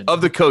question.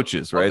 Of the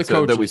coaches, right?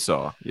 That we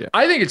saw. Yeah.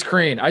 I think it's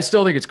Crean. I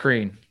still think it's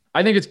Crean.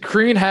 I think it's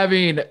Crean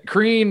having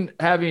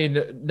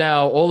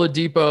now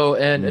Oladipo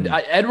and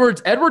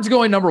Edwards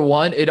going number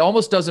 1. It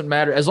almost doesn't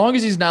matter as long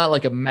as he's not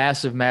like a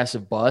massive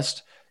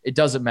bust. It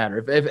doesn't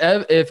matter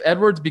if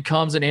Edwards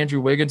becomes an Andrew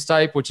Wiggins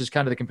type, which is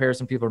kind of the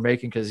comparison people are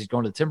making because he's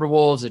going to the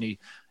Timberwolves and he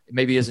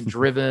maybe isn't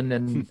driven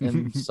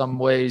in some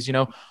ways,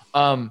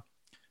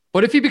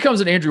 But if he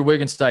becomes an Andrew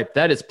Wiggins type,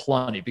 that is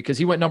plenty because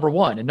he went number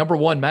one, and number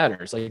one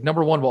matters. Like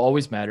number one will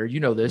always matter. You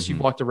know this. You've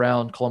walked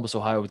around Columbus,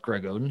 Ohio with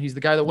Greg Oden. He's the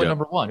guy that went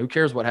number one. Who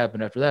cares what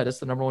happened after that? It's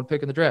the number one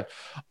pick in the draft.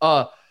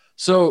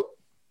 So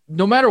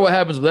no matter what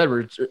happens with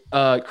Edwards,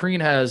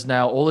 Crean has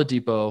now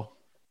Oladipo,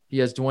 he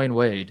has Dwayne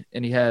Wade,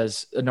 and he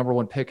has a number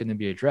one pick in the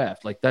NBA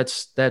draft. Like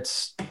that's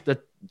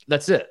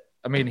it.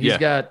 I mean, he's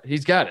got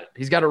it.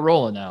 He's got it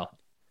rolling now.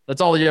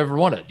 That's all he ever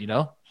wanted, you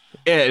know?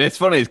 Yeah, and it's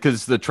funny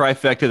because the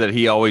trifecta that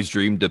he always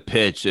dreamed to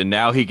pitch, and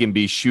now he can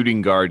be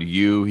shooting guard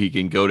you. He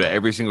can go to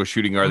every single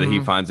shooting guard that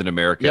he finds in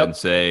America and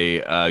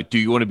say, do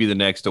you want to be the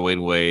next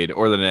Dwayne Wade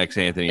or the next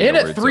Anthony And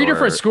Edwards at three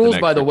different schools,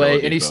 by the way,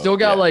 Oladipo? and he's still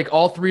got like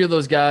all three of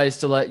those guys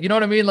to let, you know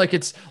what I mean? Like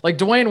it's like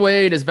Dwayne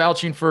Wade is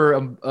vouching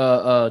for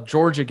a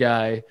Georgia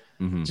guy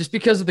just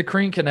because of the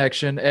Crean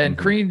connection, and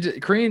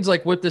Crean's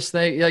like with this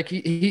thing, like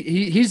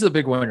he's the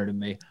big winner to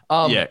me.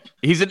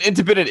 He's an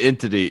independent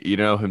entity, you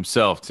know,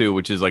 himself too,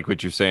 which is like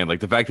what you're saying, like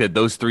the fact that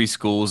those three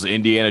schools,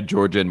 Indiana,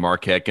 Georgia, and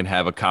Marquette, can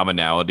have a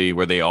commonality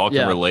where they all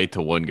can relate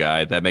to one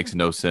guy. That makes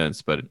no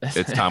sense, but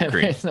it's Tom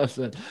Crean. No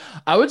sense.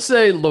 I would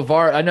say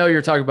LeVar. I know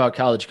you're talking about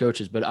college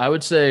coaches, but I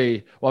would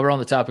say while we're on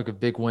the topic of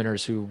big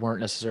winners who weren't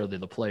necessarily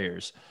the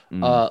players,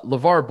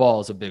 LeVar Ball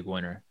is a big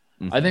winner.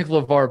 I think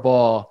LeVar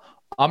Ball.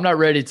 I'm not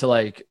ready to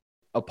like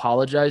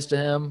apologize to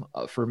him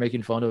for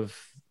making fun of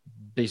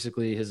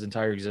basically his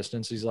entire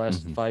existence these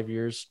last 5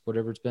 years,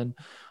 whatever it's been.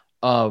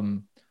 But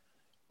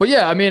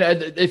yeah, I mean,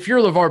 if you're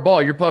LeVar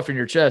Ball, you're puffing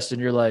your chest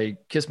and you're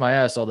like, kiss my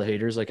ass, all the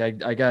haters. Like I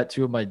got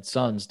two of my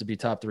sons to be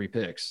top 3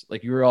 picks.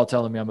 Like you were all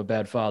telling me I'm a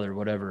bad father,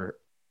 whatever.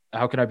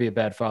 How can I be a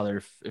bad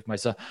father if my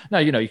son? Now,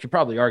 you know, you could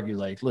probably argue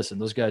like, listen,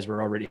 those guys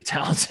were already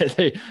talented.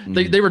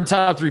 They were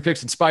top 3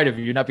 picks in spite of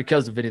you, not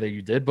because of anything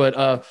you did.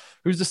 But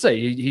who's to say?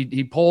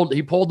 He pulled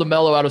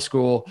LaMelo out of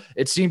school.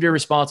 It seemed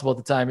irresponsible at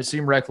the time. It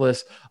seemed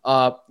reckless.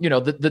 You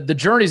know, the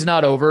journey's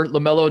not over.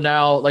 LaMelo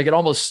now, like it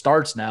almost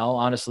starts now,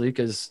 honestly,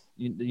 because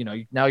you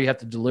know now you have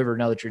to deliver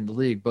now that you're in the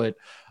league. But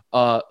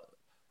I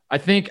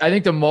think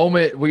the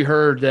moment we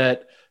heard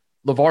that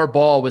LeVar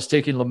Ball was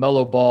taking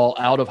LaMelo Ball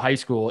out of high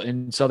school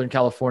in Southern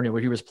California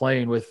where he was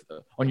playing with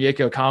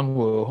Onyeka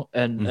Okongwu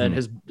and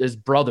his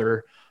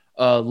brother,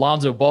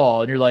 Lonzo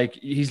Ball. And you're like,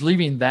 he's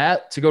leaving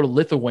that to go to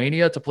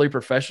Lithuania to play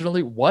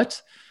professionally.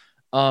 What?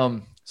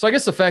 So I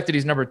guess the fact that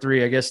he's number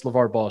 3, I guess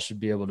LeVar Ball should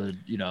be able to,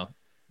 you know,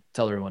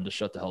 tell everyone to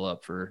shut the hell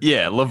up for.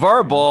 Yeah,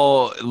 LeVar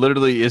Ball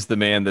literally is the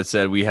man that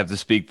said we have to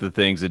speak the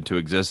things into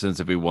existence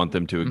if we want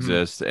them to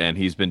exist, and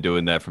he's been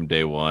doing that from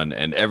day one,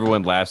 and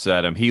everyone laughs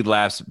at him. He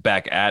laughs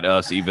back at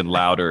us even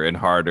louder and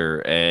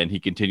harder, and he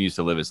continues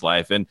to live his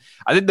life. And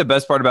I think the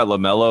best part about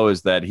LaMelo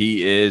is that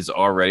he is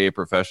already a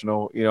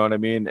professional, you know what I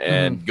mean?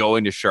 And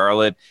going to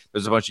Charlotte,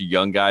 there's a bunch of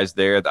young guys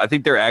there. I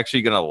think they're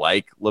actually going to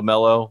like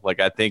LaMelo. Like,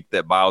 I think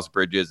that Miles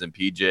Bridges and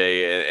PJ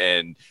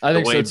and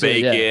Dwayne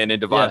Bacon and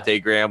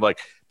Devontae Graham, like,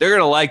 they're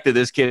going to like that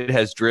this kid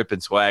has drip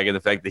and swag and the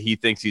fact that he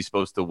thinks he's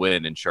supposed to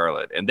win in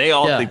Charlotte. And they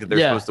all think that they're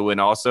supposed to win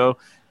also.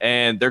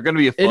 And they're going to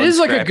be a fun, it is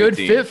like a good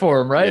team. fit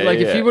for him, right?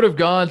 If he would have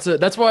gone to –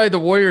 that's why the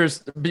Warriors,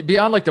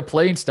 beyond like the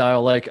playing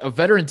style, like a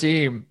veteran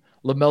team,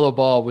 LaMelo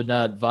Ball would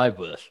not vibe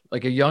with.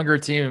 Like a younger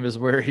team is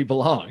where he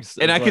belongs.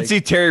 And I can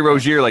see Terry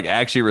Rozier like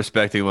actually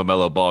respecting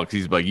LaMelo Ball because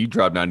he's like, you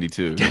dropped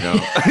 92, you know?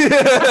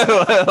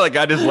 Like,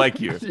 I just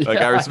like you. Like,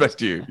 I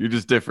respect you. You're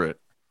just different.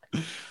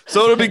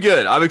 So it'll be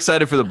good. I'm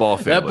excited for the Ball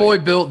family. That boy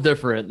built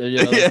different.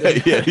 You know?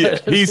 yeah.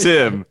 He's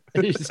him.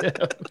 He's him.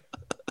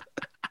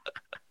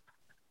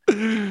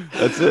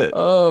 That's it.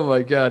 Oh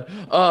my God.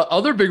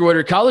 Other big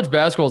winner, college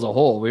basketball as a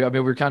whole.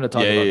 We're kind of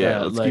talking about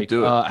that. Let's like, keep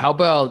doing it. How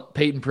about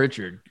Peyton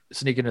Pritchard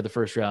sneaking into the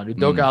first round?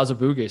 Udoka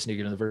Azubuike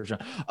sneaking into the first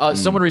round.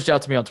 Someone reached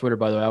out to me on Twitter,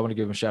 by the way. I want to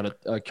give him a shout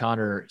out.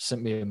 Connor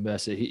sent me a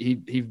message.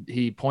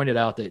 He pointed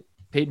out that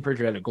Peyton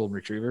Pritchard had a golden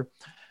retriever,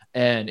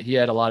 and he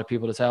had a lot of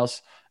people at his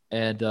house,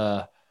 and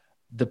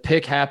the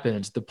pick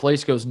happens, the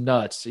place goes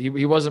nuts.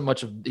 He wasn't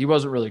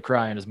really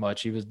crying as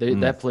much.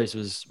 That place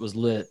was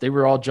lit. They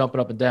were all jumping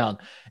up and down.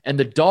 And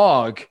the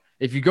dog,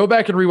 if you go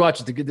back and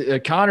rewatch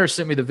it, Connor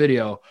sent me the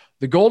video.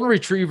 The golden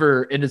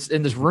retriever in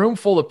this room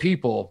full of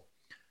people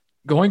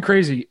going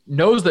crazy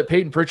knows that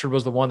Peyton Pritchard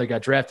was the one that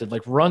got drafted,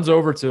 like runs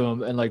over to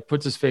him and like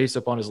puts his face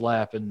up on his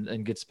lap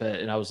and gets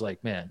pet. And I was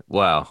like, man,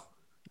 wow.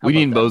 We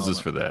need Moses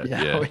for that.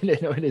 Yeah. We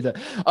need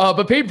that.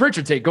 But Peyton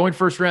Pritchard going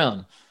first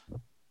round.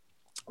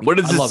 What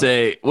does it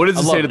say? What does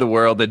it say to the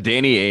world that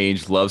Danny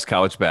Ainge loves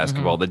college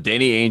basketball, that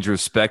Danny Ainge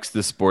respects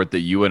the sport that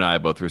you and I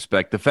both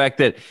respect? The fact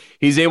that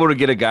he's able to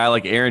get a guy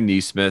like Aaron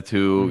Nesmith,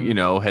 who, you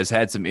know, has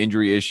had some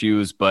injury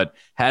issues, but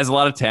has a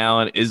lot of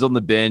talent, is on the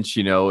bench,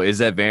 you know,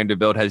 is at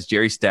Vanderbilt, has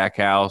Jerry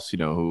Stackhouse, you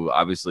know, who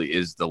obviously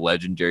is the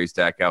legend Jerry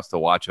Stackhouse to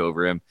watch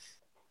over him,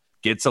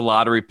 gets a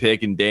lottery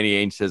pick, and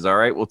Danny Ainge says, all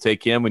right, we'll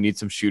take him. We need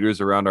some shooters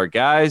around our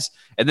guys.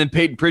 And then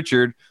Peyton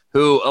Pritchard,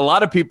 who a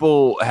lot of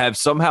people have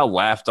somehow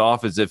laughed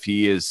off as if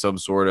he is some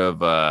sort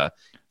of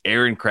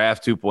Aaron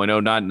Kraft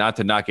 2.0, not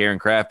to knock Aaron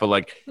Kraft,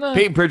 but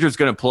Peyton Pritchard's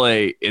going to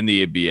play in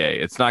the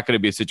NBA. It's not going to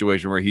be a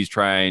situation where he's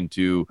trying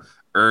to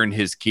earn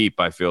his keep,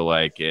 I feel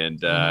like. And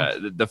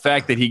the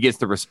fact that he gets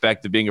the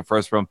respect of being a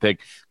first-round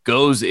pick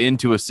goes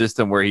into a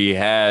system where he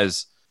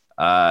has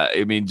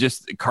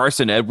just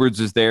Carson Edwards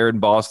is there in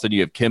Boston.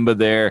 You have Kimba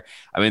there.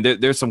 I mean,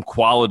 there's some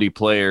quality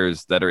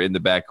players that are in the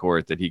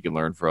backcourt that he can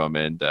learn from.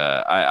 And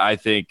I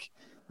think,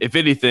 if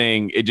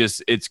anything,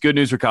 it's good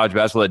news for college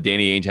basketball that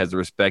Danny Ainge has the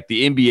respect.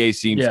 The NBA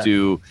seems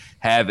to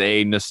have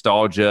a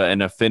nostalgia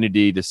and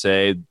affinity, to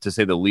say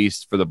the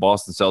least, for the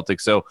Boston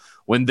Celtics. So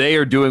when they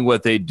are doing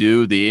what they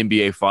do, the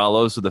NBA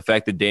follows. So the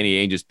fact that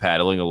Danny Ainge is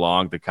paddling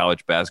along the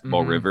college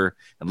basketball river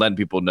and letting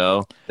people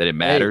know that it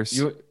matters,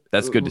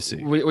 that's good to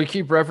see. We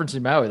keep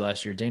referencing Maui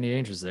last year. Danny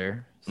Ainge was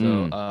there.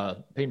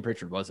 So Peyton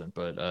Pritchard wasn't,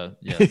 but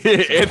yeah.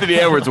 Anthony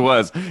Edwards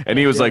was, and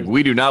he was like,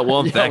 "We do not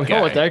want that guy. We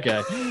don't want that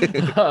guy."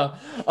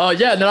 And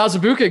then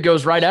Azubuike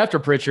goes right after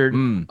Pritchard,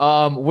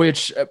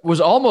 which was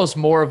almost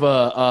more of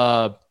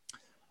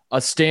a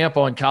stamp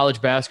on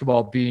college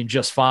basketball being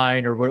just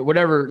fine or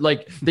whatever.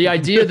 Like the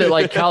idea that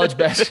like college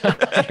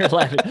basketball, you're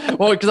laughing.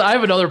 Well, because I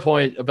have another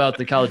point about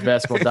the college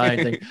basketball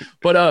dying thing,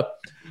 but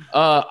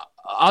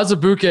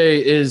Azubuike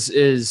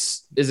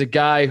is a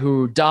guy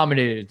who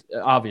dominated.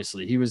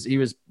 Obviously, he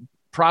was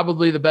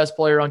probably the best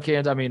player on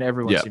Kansas. I mean,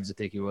 everyone seems to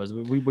think he was.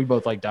 We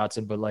both like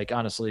Dotson, but like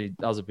honestly,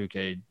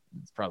 Azubuike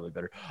is probably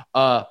better.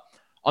 On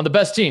the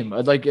best team,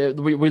 like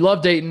we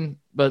love Dayton,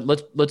 but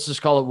let's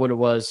just call it what it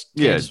was.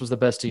 Kansas was the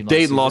best team.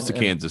 Dayton lost to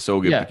Kansas, so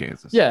we'll give it to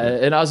Kansas. Yeah,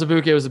 and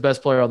Azubuike was the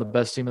best player on the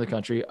best team in the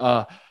country.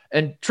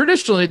 And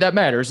traditionally that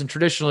matters. And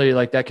traditionally,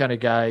 like that kind of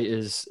guy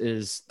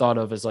is thought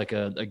of as like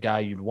a guy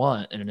you'd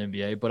want in an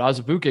NBA. But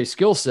Azubuike's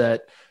skill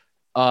set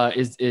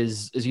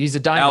is he's a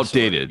dinosaur.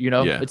 Outdated,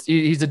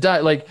 he's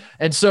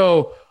and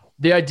so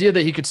the idea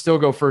that he could still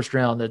go first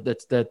round,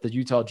 that the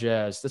Utah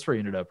Jazz, that's where he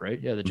ended up,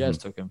 right? Yeah, the Jazz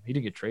took him. He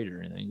didn't get traded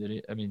or anything, did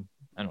he? I mean,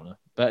 I don't know,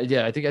 but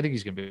yeah, I think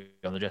he's gonna be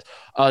on the Jazz.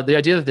 The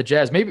idea that the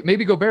Jazz,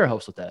 maybe Gobert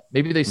helps with that.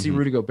 Maybe they see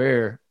Rudy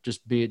Gobert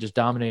just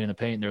dominating the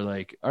paint, and they're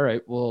like, all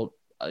right, well,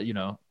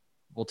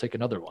 we'll take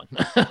another one.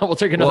 We'll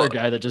take another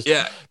guy that just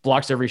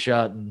blocks every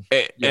shot. And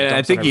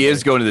I think he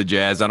is going to the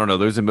Jazz. I don't know.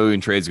 There's a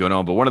million trades going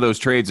on, but one of those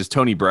trades is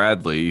Tony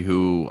Bradley,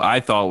 who I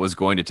thought was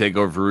going to take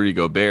over for Rudy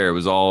Gobert. It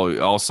was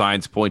all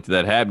signs point to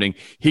that happening.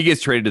 He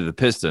gets traded to the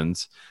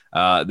Pistons.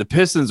 The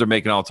Pistons are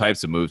making all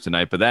types of moves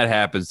tonight, but that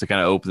happens to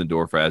kind of open the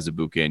door for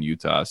Azubuike in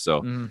Utah.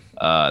 So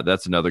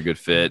that's another good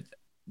fit.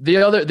 The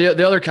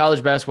other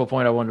college basketball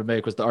point I wanted to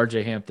make was the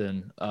RJ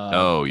Hampton.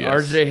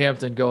 RJ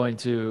Hampton going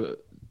to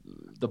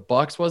the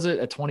Bucks, was it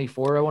at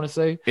 24? I want to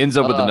say ends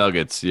up with the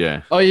Nuggets.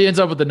 Yeah. Oh, he ends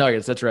up with the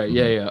Nuggets. That's right.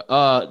 Yeah.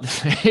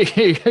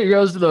 He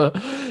goes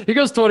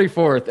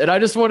 24th, and I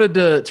just wanted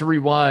to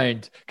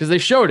rewind because they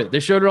showed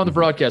it on the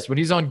broadcast when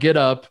he's on Get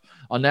Up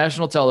on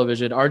national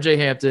television. RJ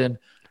Hampton,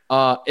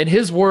 in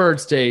his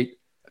words, Tate,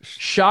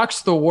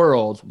 shocks the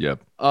world. Yep.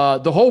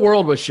 The whole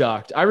world was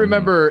shocked. I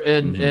remember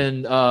in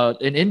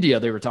India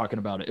they were talking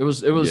about it. It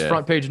was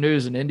front page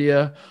news in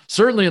India.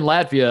 Certainly in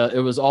Latvia, it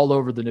was all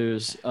over the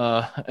news.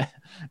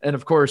 And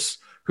of course,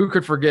 who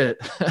could forget?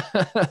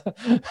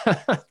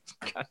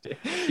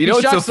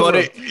 It's so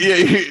funny.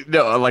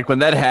 Like when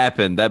that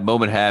happened, that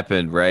moment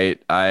happened,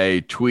 right?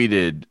 I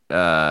tweeted,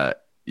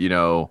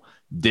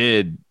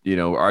 did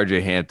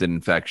RJ Hampton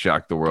in fact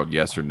shock the world?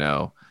 Yes or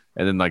no?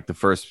 And then like the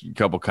first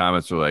couple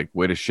comments were like,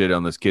 way to shit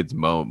on this kid's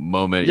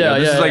moment.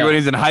 This is like when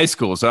he's in high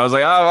school. So I was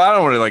like, oh, I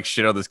don't want to like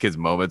shit on this kid's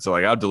moment. So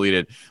like, I'll delete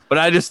it. But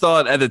I just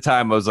thought at the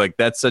time, I was like,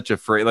 that's such a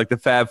phrase. Like the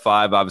Fab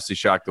Five obviously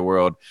shocked the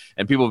world,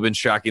 and people have been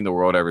shocking the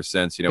world ever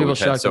since. People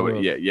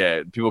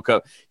People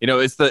come,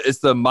 it's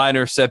the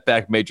minor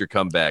setback, major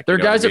comeback. There are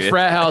guys at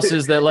frat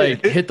houses that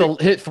like hit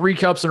 3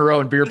 cups in a row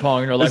in beer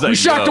pong, and they're like, we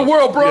shocked the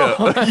world, bro.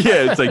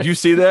 It's like, you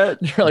see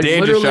that? Like,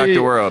 Dan just shocked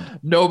the world.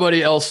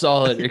 Nobody else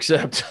saw it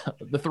except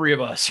the 3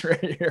 of us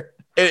right here.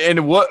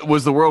 And what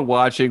was the world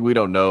watching? We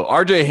don't know.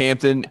 RJ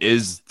Hampton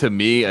is, to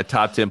me, a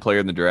top 10 player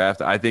in the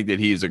draft. I think that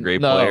he's a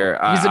great player.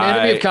 He's an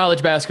enemy of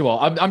college basketball.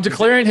 I'm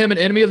declaring him an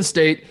enemy of the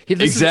state.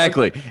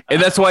 Exactly. And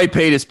that's why he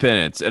paid his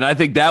penance. And I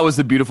think that was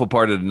the beautiful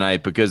part of the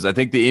night, because I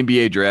think the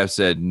NBA draft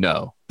said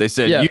no. They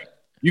said,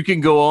 you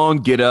can go on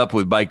Get Up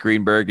with Mike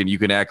Greenberg, and you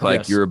can act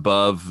like you're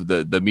above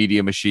the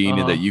media machine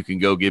and that you can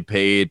go get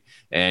paid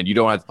and you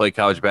don't have to play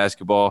college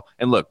basketball.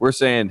 And look, we're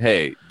saying,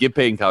 hey, get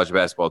paid in college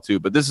basketball too.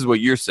 But this is what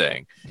you're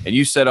saying. And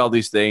you said all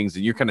these things,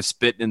 and you're kind of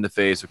spitting in the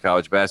face of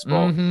college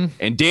basketball.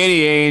 And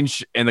Danny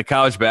Ainge and the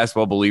college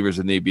basketball believers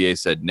in the NBA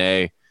said,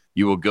 nay,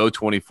 you will go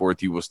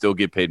 24th. You will still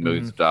get paid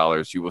millions of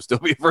dollars. You will still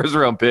be a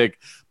first-round pick,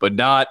 but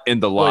not in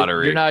the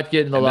lottery. You're not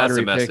getting the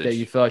lottery pick that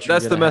you thought you were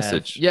going to have. That's the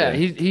message. Yeah,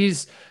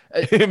 he's –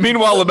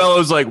 meanwhile,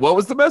 LaMelo's like, what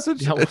was the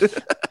message?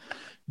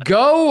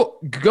 Go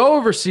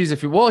overseas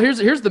if you. Well, here's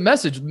the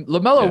message.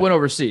 LaMelo went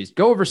overseas.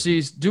 Go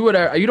overseas. Do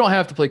whatever. You don't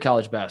have to play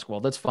college basketball.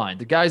 That's fine.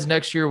 The guys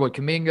next year,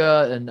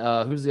 Kuminga and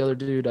who's the other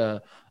dude?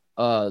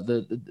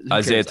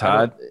 Isaiah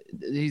Todd.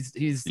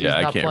 He's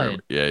not playing.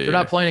 They're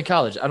not playing in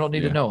college. I don't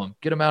need to know him.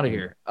 Get him out of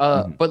here.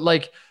 But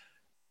like,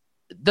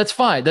 that's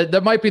fine.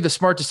 That might be the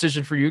smart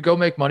decision for you. Go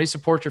make money,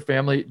 support your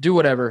family, do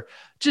whatever.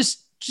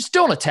 Just just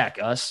don't attack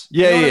us.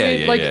 Yeah, you know what yeah, I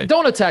mean? yeah, Like, yeah.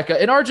 don't attack us.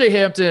 And RJ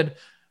Hampton,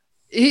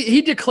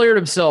 he declared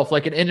himself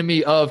like an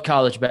enemy of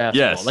college basketball.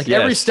 Yes, like yes.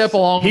 every step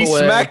along he the way.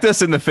 smacked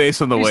us in the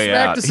face on the He way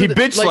smacked out. us He in the-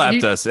 bitch like, slapped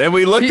he- us, and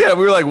we looked at it.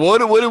 We were like,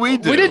 "What? What did we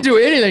do? We didn't do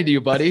anything to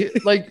you, buddy.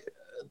 Like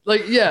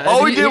yeah. All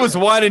and we did was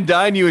wine and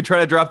dine you and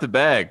try to drop the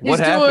bag. What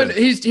happened?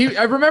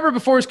 I remember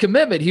before his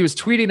commitment, he was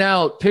tweeting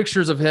out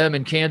pictures of him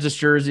in Kansas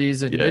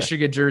jerseys and Yeah.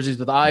 Michigan jerseys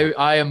with eye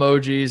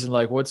emojis and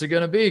like, what's it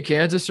gonna be,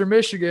 Kansas or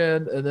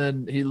Michigan? And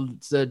then he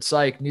said,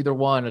 "Psych, neither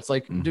one." It's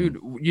like, dude,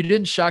 you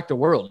didn't shock the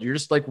world. You're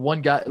just like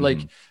one guy.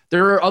 Like,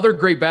 there are other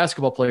great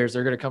basketball players that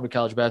are gonna come to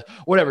college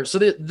basketball, whatever. So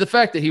the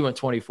fact that he went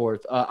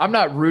 24th, I'm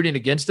not rooting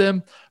against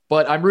him,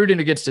 but I'm rooting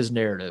against his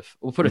narrative.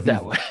 We'll put it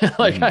that way.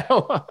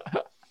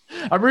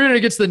 I'm rooting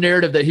against the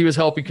narrative that he was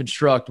helping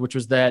construct, which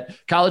was that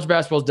college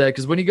basketball is dead.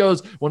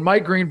 Because when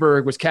Mike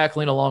Greenberg was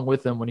cackling along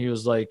with him, when he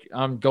was like,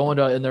 "I'm going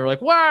to," and they're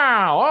like,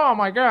 "Wow, oh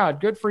my God,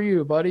 good for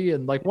you, buddy,"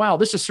 and like, "Wow,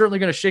 this is certainly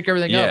going to shake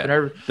everything up." And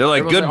they're like,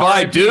 everyone's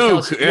 "Goodbye, "RIP,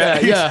 Duke."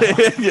 Yeah.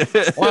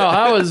 Wow,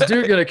 how is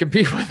Duke going to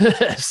compete with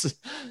this?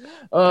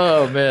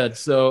 Oh man,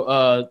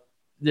 so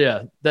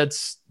yeah, that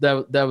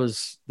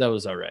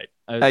was all right.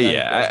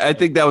 I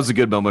think that was a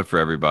good moment for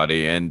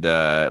everybody. And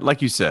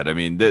like you said, I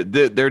mean,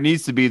 there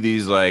needs to be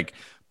these like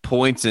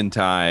points in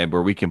time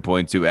where we can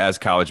point to as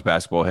college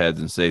basketball heads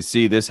and say,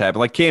 see, this happened.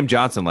 Like Cam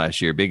Johnson last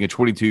year, being a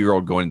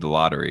 22-year-old going into the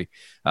lottery,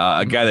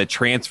 a guy that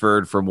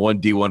transferred from one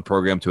D1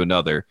 program to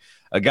another.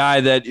 A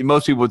guy that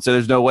most people would say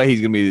there's no way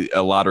he's going to be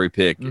a lottery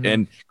pick.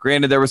 And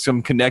granted, there were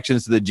some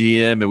connections to the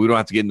GM, and we don't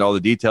have to get into all the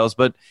details,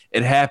 but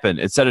it happened.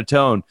 It set a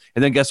tone.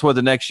 And then guess what?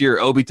 The next year,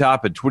 Obi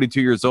Toppin, 22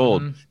 years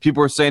old.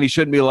 People were saying he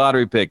shouldn't be a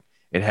lottery pick.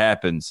 It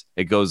happens.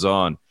 It goes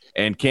on.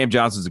 And Cam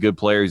Johnson's a good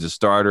player. He's a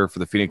starter for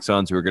the Phoenix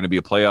Suns, who are going to be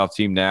a playoff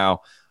team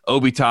now.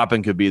 Obi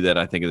Toppin could be that,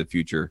 I think, in the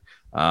future.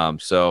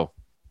 So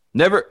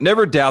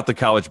never doubt the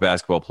college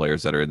basketball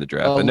players that are in the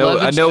draft. I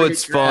know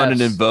it's fun and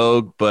in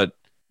vogue, but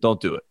don't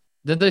do it.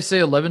 Didn't they say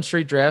 11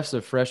 straight drafts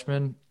of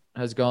freshman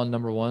has gone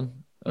number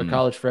one, a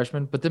college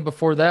freshman? But then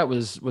before that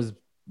was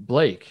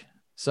Blake.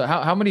 So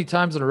how many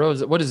times in a row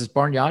is it? What is this,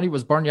 Bargnani?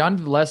 Was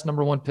Bargnani the last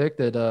number one pick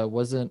that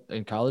wasn't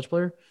a college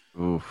player?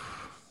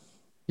 Oof.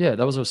 Yeah,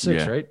 that was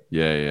 06, right?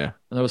 Yeah.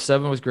 And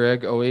 07 was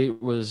Greg.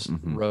 08 was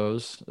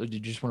Rose. Did you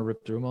just want to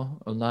rip through them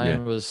all?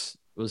 09 was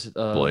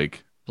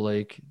Blake.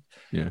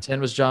 Yeah.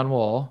 10 was John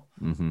Wall.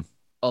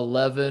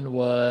 11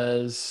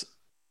 was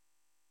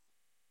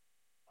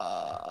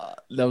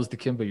that was the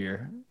Kimba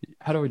year.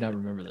 How do we not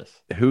remember this?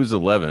 Who's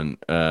 11?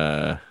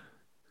 Everyone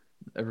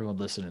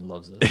listening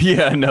loves it.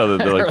 Yeah, I know.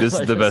 They're like, this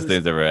is the best thing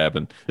that's ever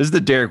happened. This is the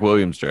Derek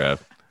Williams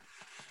draft.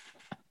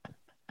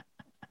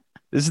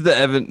 This is the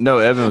Evan. No,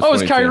 Evan was. Oh,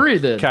 it's Kyrie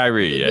then.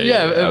 Kyrie, yeah.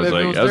 I was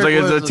like,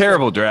 it's a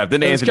terrible draft.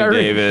 Then Anthony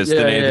Davis,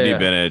 then Anthony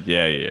Bennett.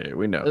 Yeah.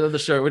 We know. The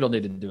show. We don't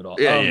need to do it all.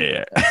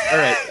 Yeah. All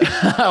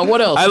right. What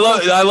else?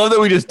 I love that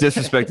we just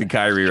disrespected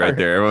Kyrie right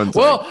there. Everyone's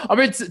I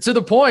mean, to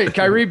the point,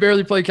 Kyrie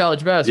barely played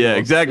college basketball. Yeah,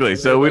 exactly.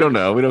 So we don't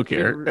know. We don't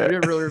care. We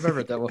didn't really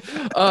remember it that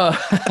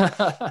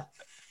well.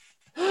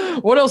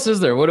 What else is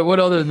there? What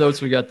other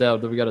notes we got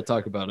down that we got to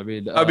talk about? I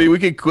mean, we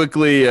could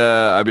quickly.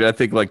 I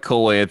think like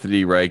Cole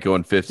Anthony, right,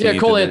 going 15. Yeah,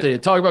 Cole Anthony.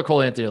 Talk about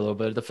Cole Anthony a little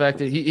bit. The fact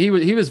that he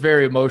was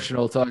very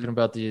emotional talking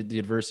about the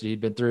adversity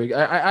he'd been through.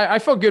 I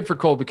felt good for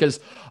Cole because,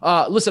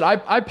 listen,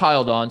 I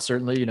piled on,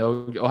 certainly.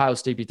 Ohio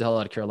State beat the hell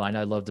out of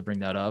Carolina. I love to bring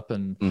that up,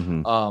 and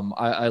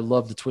I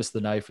love to twist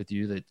the knife with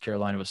you that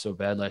Carolina was so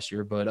bad last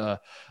year.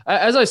 But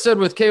as I said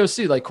with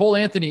KOC, like Cole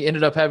Anthony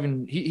ended up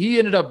having he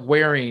ended up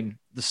wearing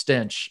the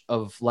stench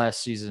of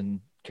last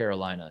season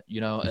Carolina,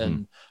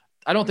 and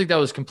I don't think that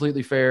was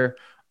completely fair.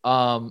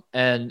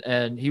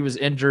 And he was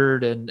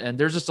injured and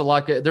there's just a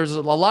lot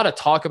of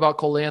talk about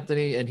Cole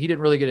Anthony, and he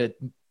didn't really get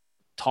to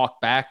talk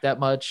back that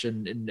much.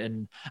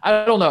 And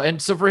I don't know. And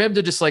so for him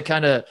to just like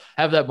kind of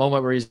have that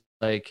moment where he's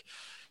like,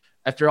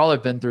 after all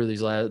I've been through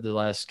the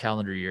last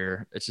calendar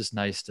year, it's just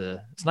nice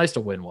to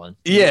win one.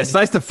 Yeah, it's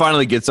nice to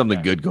finally get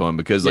something good going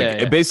because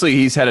basically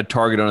he's had a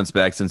target on his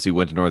back since he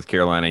went to North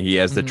Carolina. He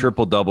has the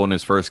triple-double in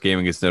his first game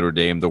against Notre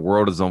Dame. The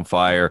world is on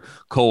fire.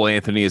 Cole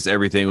Anthony is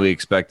everything we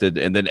expected,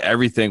 and then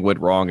everything went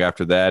wrong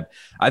after that.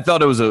 I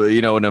thought it was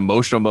an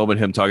emotional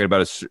moment, him talking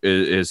about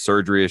his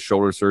surgery, his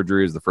shoulder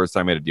surgery is the first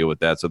time he had to deal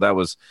with that. So that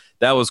was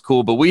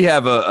cool. But we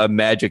have a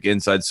magic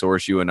inside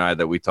source, you and I,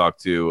 that we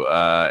talked to,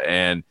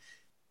 and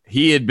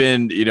he had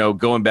been,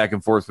 going back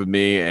and forth with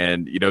me,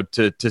 and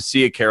to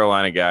see a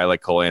Carolina guy like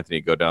Cole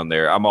Anthony go down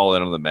there, I'm all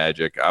in on the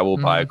Magic. I will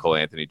buy a Cole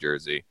Anthony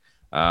jersey.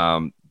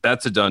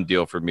 That's a done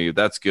deal for me.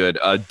 That's good.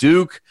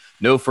 Duke,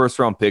 no first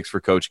round picks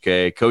for Coach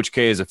K. Coach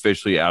K is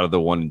officially out of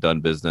the one and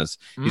done business.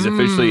 He's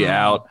officially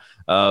out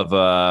of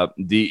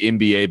the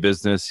NBA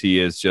business. He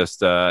is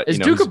just is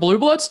Duke a blue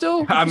blood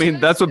still? I mean,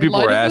 that's what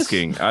people are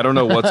asking. I don't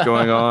know what's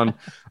going on.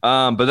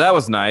 But that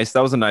was nice.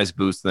 That was a nice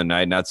boost in the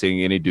night, not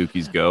seeing any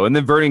Dukies go. And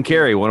then Vernon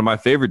Carey, one of my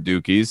favorite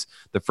Dukies,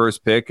 the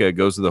first pick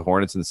goes to the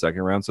Hornets in the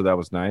second round. So that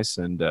was nice.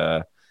 And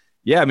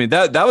Yeah, I mean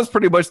that was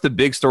pretty much the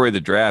big story of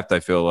the draft. I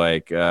feel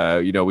like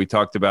we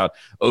talked about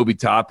Obi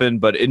Toppin,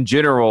 but in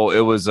general, it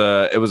was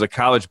a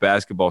college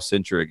basketball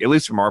centric, at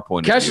least from our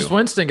point of view. Cassius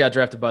Winston got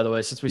drafted, by the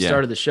way, since we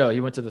started the show. He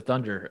went to the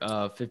Thunder,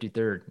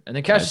 53rd, and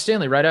then Cassius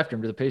Stanley right after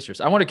him to the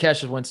Pacers. I wanted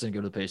Cassius Winston to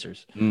go to the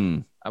Pacers.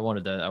 I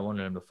wanted that. I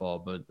wanted him to fall,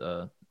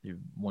 but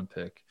one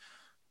pick.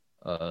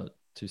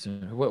 Too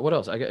soon. What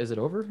else? Is it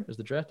over? Is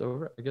the draft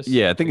over? I guess.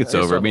 Yeah, I think it's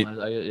over.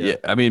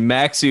 I mean,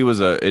 Maxey was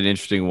an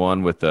interesting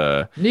one with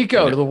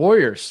Nico to the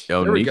Warriors.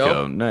 Oh,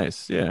 Nico,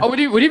 nice. Yeah. Oh,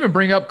 we'd even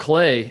bring up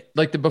Clay.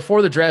 Like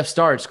before the draft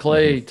starts,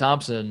 Clay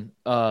Thompson.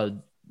 What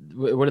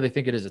do they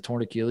think it is? A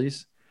torn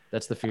Achilles?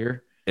 That's the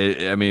fear.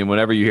 I mean,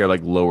 whenever you hear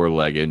like lower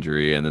leg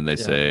injury and then they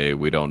say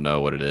we don't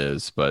know what it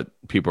is, but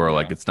people are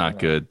like it's not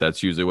good.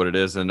 That's usually what it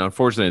is, and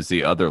unfortunately, it's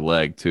the other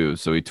leg too.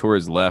 So he tore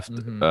his left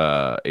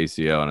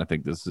ACL, and I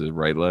think this is his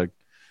right leg.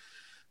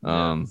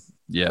 So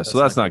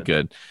that's not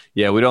good.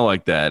 Yeah, we don't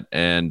like that.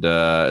 And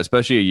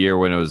especially a year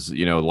when it was, a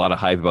lot of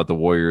hype about the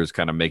Warriors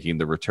kind of making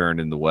the return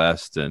in the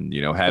West and,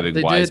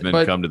 having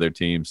Wiseman come to their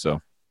team.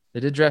 So they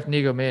did draft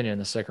Nico Mannion in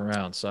the second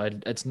round. So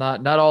it's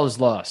not all is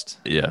lost.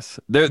 Yes.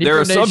 There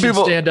are some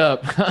people stand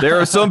up. There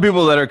are some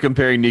people that are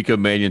comparing Nico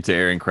Mannion to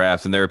Aaron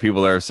Crafts, and there are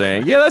people that are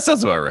saying, yeah, that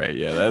sounds about right.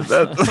 Yeah,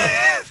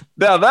 that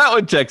now that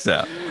one checks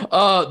out.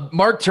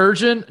 Mark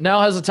Turgeon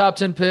now has a top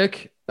 10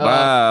 pick.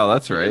 Wow,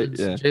 that's right.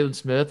 Yeah. Jalen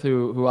Smith,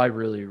 who I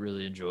really,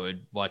 really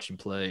enjoyed watching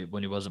play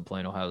when he wasn't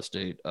playing Ohio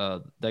State.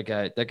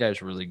 That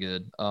guy's really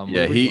good.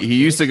 He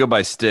used to go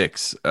by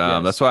Sticks.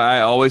 Yes. That's why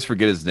I always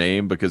forget his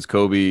name because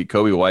Kobe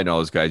White and all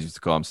those guys used to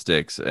call him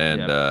Sticks,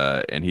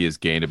 and he has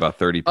gained about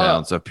 30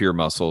 pounds of pure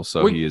muscle,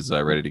 so he is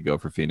ready to go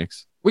for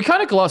Phoenix. We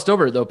kind of glossed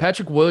over it though.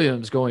 Patrick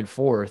Williams going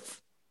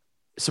fourth.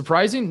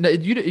 Surprising?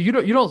 You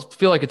don't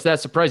feel like it's that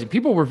surprising?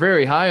 People were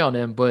very high on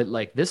him, but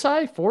like this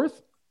high,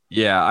 fourth?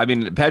 Yeah, I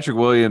mean, Patrick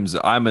Williams,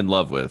 I'm in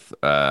love with.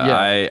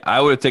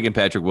 I would have taken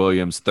Patrick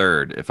Williams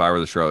third if I were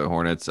the Charlotte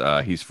Hornets.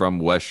 He's from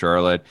West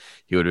Charlotte.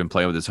 He would have been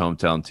playing with his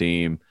hometown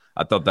team.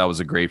 I thought that was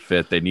a great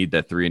fit. They need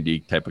that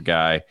 3-and-D type of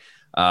guy.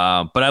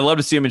 But I'd love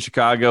to see him in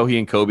Chicago. He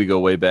and Kobe go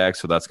way back,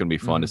 so that's going to be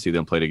fun to see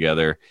them play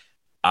together.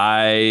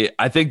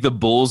 I think the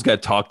Bulls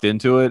got talked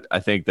into it.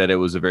 I think that it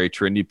was a very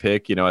trendy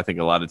pick. I think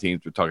a lot of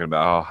teams were talking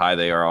about how high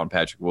they are on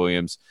Patrick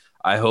Williams.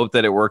 I hope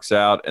that it works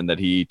out and that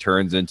he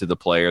turns into the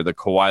player, the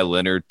Kawhi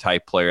Leonard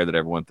type player that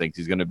everyone thinks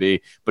he's going to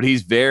be. But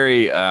he's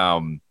very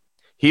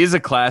he is a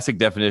classic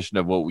definition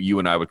of what you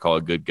and I would call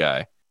a good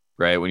guy,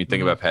 right? When you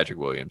think about Patrick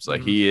Williams,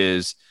 like he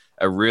is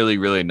a really,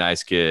 really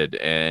nice kid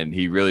and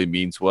he really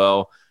means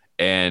well.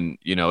 And,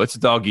 it's a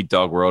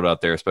dog-eat-dog world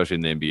out there, especially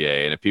in the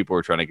NBA. And if people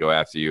are trying to go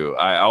after you,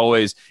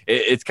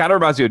 it kind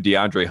of reminds me of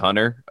DeAndre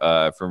Hunter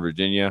from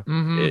Virginia.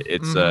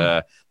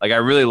 I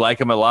really like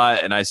him a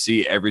lot. And I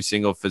see every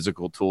single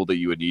physical tool that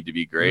you would need to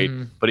be great.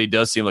 But he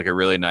does seem like a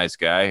really nice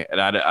guy.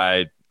 And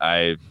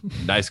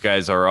nice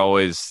guys are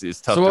always,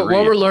 it's tough to read. So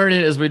what we're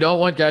learning is we don't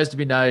want guys to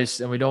be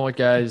nice and we don't want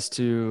guys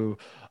to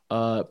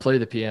play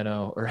the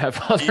piano or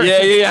have other.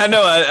 Yeah. I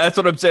know. That's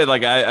what I'm saying.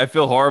 Like, I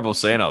feel horrible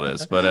saying all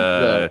this,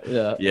 but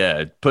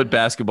put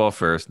basketball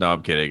first. No,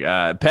 I'm kidding.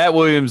 Pat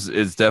Williams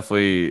is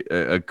definitely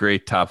a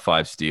great top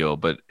 5 steal,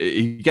 but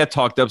he got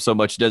talked up so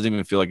much, he doesn't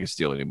even feel like a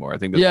steal anymore. I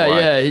think that's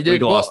why he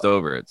glossed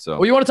over it.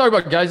 So, you want to talk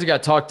about guys that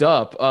got talked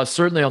up?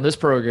 Certainly on this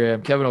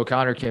program, Kevin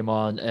O'Connor came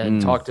on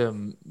and talked to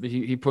him.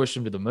 He pushed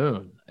him to the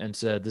moon and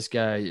said, this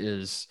guy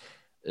is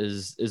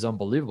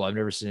unbelievable. I've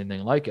never seen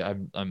anything like it.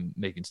 I'm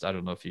making, I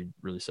don't know if he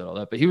really said all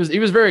that, but he was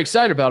very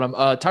excited about him.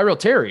 Tyrell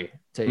Terry,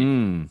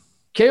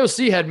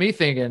 KOC had me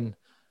thinking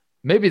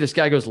maybe this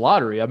guy goes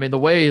lottery. I mean, the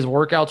way his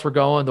workouts were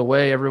going, the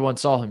way everyone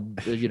saw him,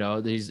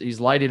 he's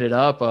lighting it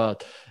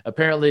up.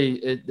 Apparently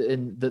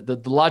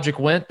the logic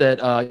went that,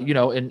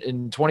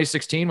 in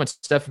 2016 when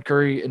Stephen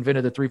Curry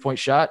invented the 3-point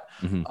shot,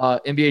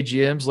 NBA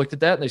GMs looked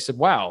at that and they said,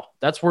 wow,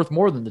 that's worth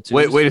more than the two.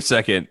 Wait a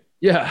second.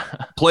 Yeah.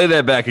 Play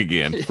that back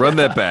again. Run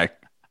that back.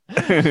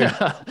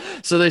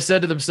 So they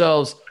said to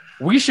themselves,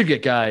 we should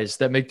get guys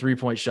that make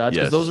 3-point shots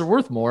because those are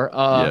worth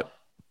more.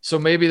 So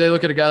maybe they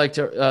look at a guy like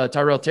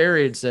Tyrell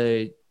Terry and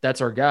say,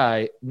 that's our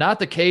guy. Not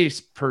the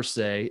case per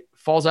se.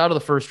 Falls out of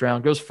the first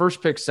round, goes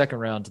first pick, second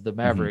round to the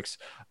Mavericks.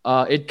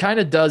 It kind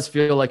of does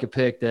feel like a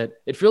pick that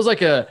it feels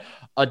like a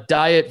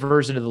diet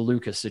version of the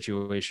Lucas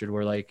situation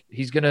where like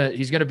he's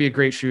gonna be a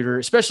great shooter,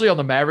 especially on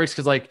the Mavericks,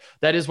 because like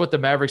that is what the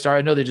Mavericks are.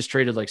 I know they just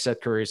traded like Seth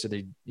Curry, so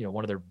they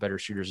one of their better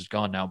shooters is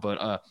gone now,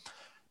 but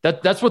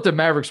that's what the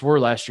Mavericks were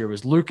last year.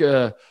 Was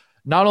Luka?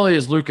 Not only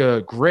is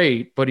Luka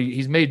great, but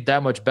he's made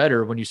that much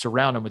better when you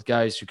surround him with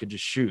guys who can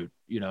just shoot,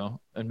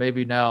 and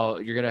maybe now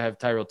you're going to have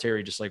Tyrell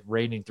Terry just like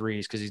raining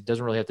threes because he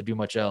doesn't really have to do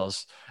much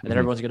else. And then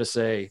everyone's going to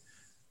say,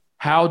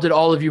 how did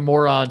all of you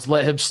morons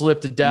let him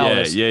slip to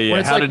Dallas? Yeah.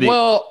 When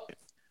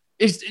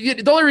it's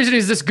the only reason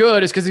he's this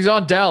good is because he's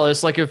on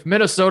Dallas. Like if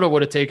Minnesota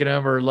would have taken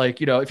him or like,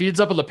 if he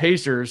ends up with the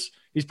Pacers,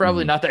 he's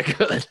probably not that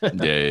good.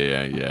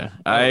 Yeah.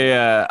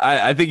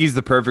 I think he's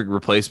the perfect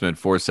replacement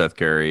for Seth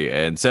Curry,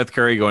 and Seth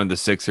Curry going to the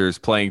Sixers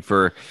playing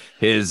for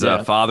his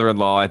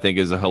father-in-law, I think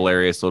is a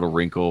hilarious little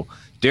wrinkle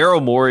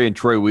Daryl Morey and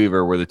Troy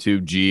Weaver were the two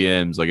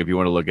GMs. Like, if you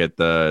want to look at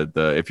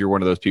if you're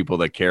one of those people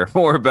that care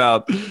more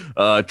about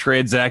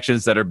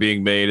transactions that are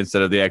being made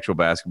instead of the actual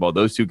basketball,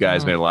 those two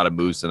guys made a lot of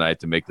moves tonight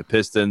to make the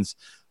Pistons.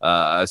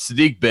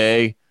 Sadiq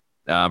Bey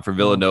from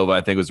Villanova,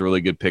 I think, was a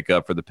really good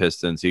pickup for the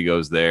Pistons. He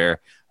goes there.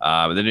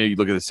 And then you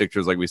look at the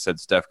Sixers, like we said,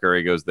 Steph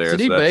Curry goes there.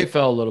 Sadiq Bey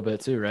fell a little bit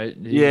too, right?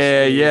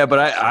 Yeah.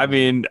 But I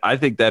mean, I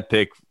think that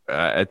pick.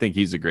 I think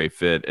he's a great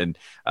fit, and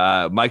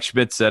Mike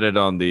Schmidt said it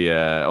on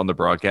the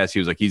broadcast. He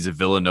was like, he's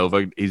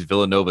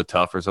Villanova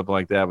tough or something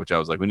like that, which I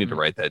was like, we need to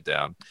write that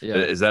down. Yeah.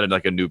 Is that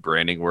like a new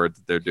branding word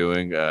that they're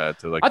doing? To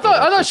like, I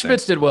thought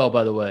Schmitz did well,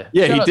 by the way.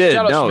 Yeah, he did.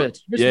 Shout out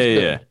Schmitz.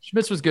 Yeah.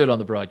 Schmitz was good on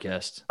the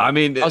broadcast. I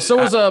mean, so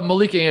was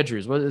Malika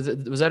Andrews. Was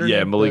that her name?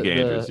 Yeah, Malika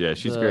Andrews. Yeah,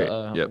 she's great.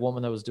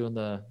 Woman that was doing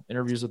the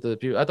interviews with the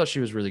people. I thought she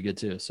was really good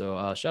too.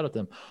 So shout out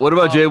them. What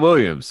about Jay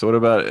Williams? What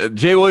about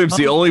Jay Williams?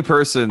 The only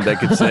person that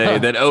could say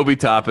that Obi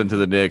Toppin to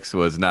the Knicks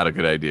was not a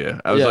good idea.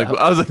 I was like,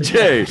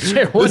 Jay, this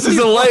is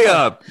a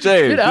layup.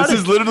 Jay, this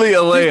is literally a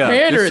layup. He's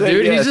pandering,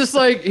 dude. Yes.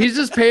 He's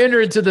just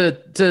pandering to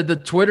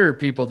the Twitter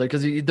people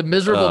because the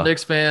miserable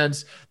Knicks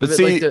fans. But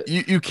see,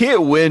 you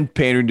can't win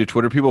pandering to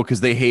Twitter people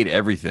because they hate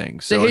everything.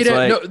 So they hate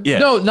it.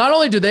 No, not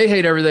only do they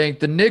hate everything,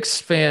 the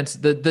Knicks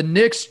fans, the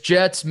Knicks,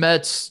 Jets,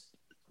 Mets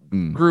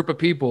group of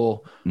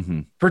people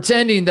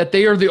pretending that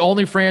they are the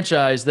only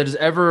franchise that has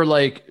ever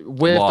like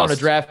whiffed on a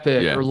draft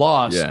pick or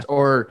lost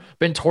or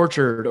been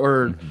tortured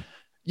or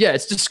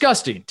it's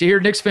disgusting to hear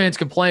Knicks fans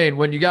complain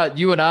when you got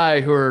you and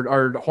I who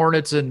are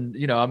Hornets and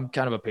I'm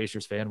kind of a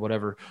Pacers fan,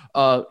 whatever.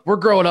 We're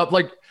growing up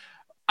like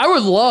I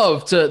would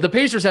love to. The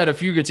Pacers had a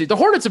few good teams. The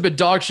Hornets have been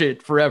dog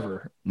shit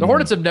forever. The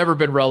Hornets have never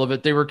been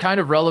relevant. They were kind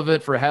of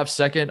relevant for a half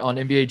second on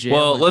NBA Jam.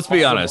 Well, let's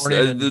be honest.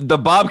 The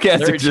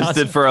Bobcats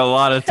existed for a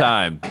lot of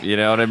time. You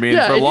know what I mean?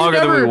 For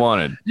longer than we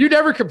wanted. You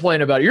never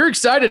complain about it. You're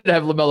excited to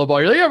have LaMelo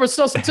Ball. You're like, let's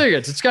sell some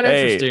tickets. It's kind of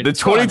interesting. The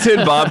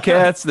 2010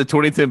 Bobcats. The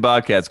 2010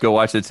 Bobcats. Go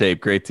watch the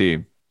tape. Great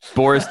team.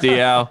 Boris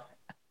Diaw.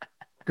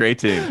 Great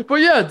team.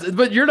 But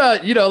you're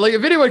not, like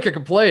if anyone could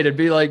complain, it'd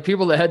be like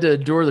people that had to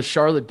endure the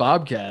Charlotte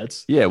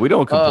Bobcats. Yeah, we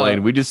don't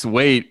complain. We just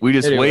wait. We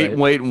just wait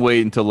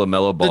until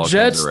LaMelo Ball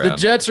comes around. The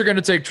Jets are going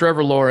to take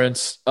Trevor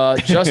Lawrence.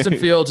 Justin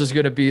Fields is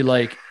going to be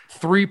like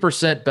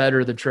 3%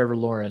 better than Trevor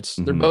Lawrence.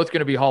 They're both going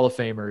to be Hall of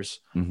Famers.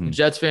 The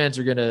Jets fans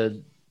are going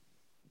to.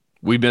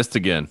 We missed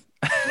again.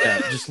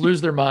 Just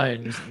lose their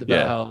minds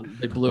about how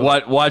they blew.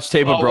 Watch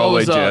tape of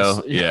Broadway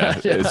Joe.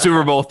 Yeah.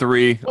 Super Bowl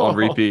III on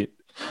repeat.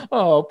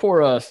 Oh,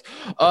 poor us.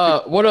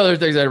 What other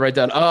things I write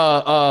down?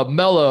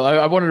 Melo.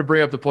 I wanted to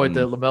bring up the point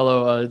that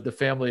LaMelo, the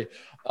family.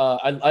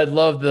 I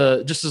love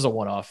just as a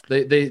one-off.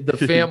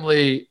 The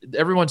family.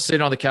 Everyone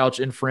sitting on the couch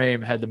in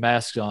frame had the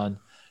masks on,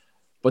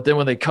 but then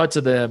when they cut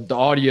to them, the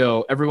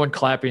audio, everyone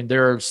clapping.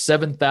 There are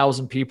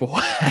 7,000 people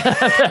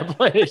at that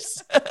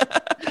place.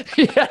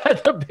 He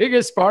had the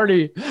biggest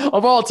party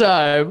of all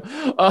time.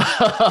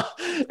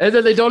 And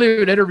then they don't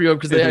even interview him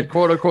because they had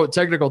quote unquote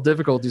technical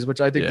difficulties,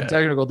 which I think the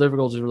technical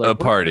difficulties were like a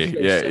party.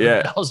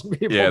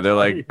 Yeah. They're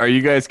like, are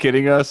you guys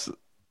kidding us?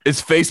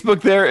 Is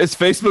Facebook there? Is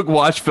Facebook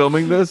Watch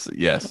filming this?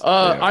 Yes.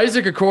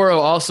 Isaac Okoro,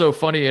 also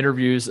funny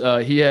interviews.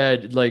 He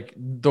had like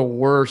the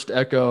worst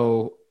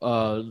echo,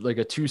 like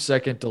a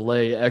 2-second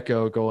delay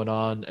echo going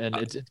on, and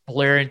it's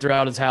blaring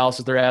throughout his house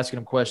as they're asking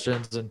him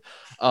questions. And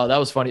that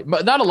was funny.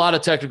 Not a lot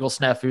of technical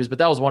snafus, but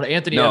that was one.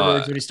 Anthony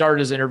Edwards, when he started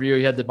his interview,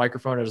 he had the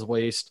microphone at his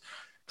waist.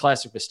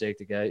 Classic mistake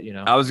to get,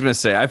 I was going to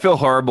say, I feel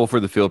horrible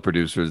for the field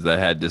producers that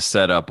had to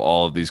set up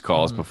all of these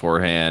calls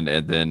beforehand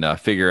and then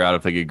figure out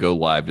if they could go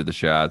live to the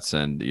shots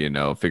and,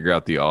 figure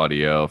out the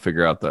audio,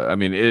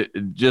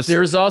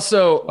 there's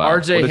also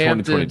RJ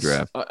Hampton's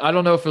draft. I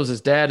don't know if it was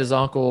his dad, his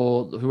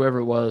uncle, whoever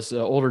it was,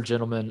 older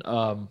gentleman.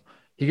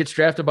 He gets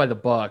drafted by the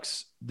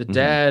Bucks. The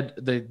dad,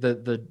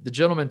 the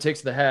gentleman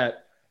takes the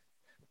hat,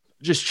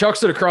 just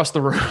chucks it across the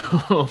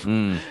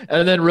room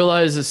and then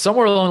realizes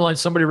somewhere along the line,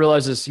 somebody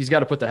realizes he's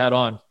got to put the hat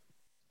on.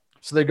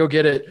 So they go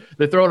get it.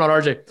 They throw it on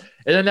RJ.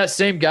 And then that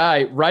same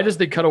guy, right as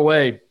they cut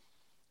away,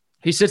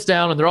 he sits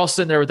down and they're all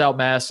sitting there without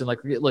masks and like,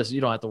 listen,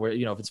 you don't have to wear,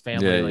 if it's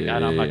family,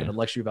 I'm not going to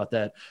lecture you about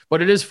that.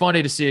 But it is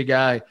funny to see a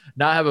guy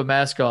not have a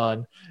mask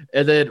on.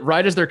 And then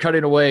right as they're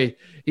cutting away,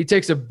 he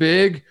takes a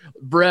big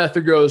breath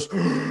and goes,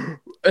 and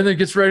then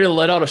gets ready to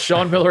let out a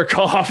Sean Miller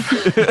cough.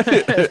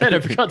 And then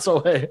it cuts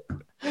away.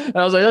 And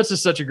I was like, that's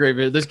just such a great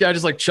video. This guy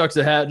just like chucks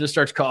the hat and just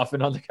starts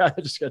coughing on the guy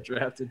that just got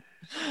drafted.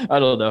 I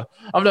don't know.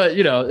 I'm not,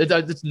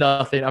 it's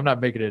nothing. I'm not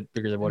making it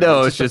bigger than what it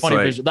is. It's just funny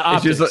like, visual. The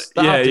optics.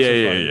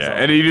 Yeah.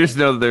 And you just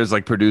know that there's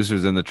like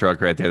producers in the truck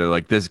right there. They're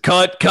like, this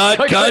cut, get out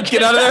of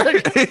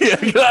there.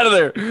 Get out of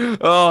there.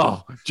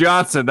 Oh,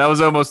 Johnson, that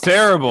was almost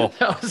terrible.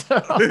 How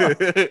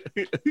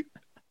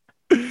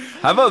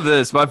about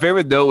this? My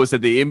favorite note was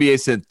that the NBA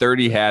sent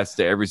 30 hats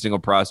to every single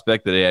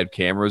prospect that they had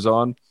cameras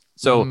on.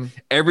 So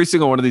every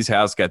single one of these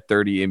houses got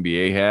 30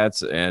 NBA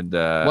hats. And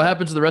what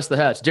happened to the rest of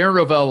the hats? Darren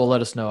Rovell will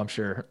let us know, I'm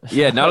sure.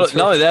 Yeah, not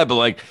only that, but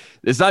like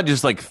it's not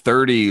just like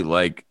 30,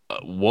 like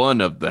one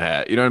of the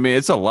hat. You know what I mean?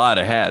 It's a lot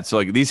of hats. So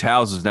like these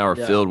houses now are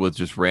filled with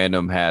just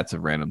random hats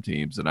of random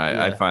teams, and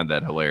I find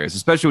that hilarious,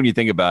 especially when you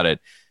think about it.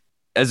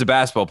 As a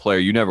basketball player,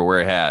 you never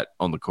wear a hat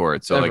on the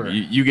court. So Ever. like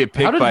you get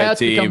picked How did by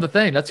hats a team. become the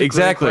thing? That's a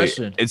exactly. great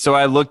question. And so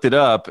I looked it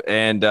up,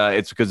 and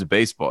it's because of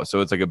baseball.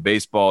 So it's like a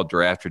baseball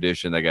draft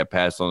tradition that got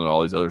passed on to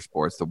all these other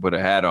sports to put a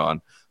hat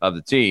on of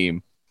the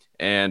team.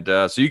 And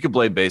so you can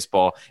blame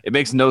baseball. It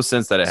makes no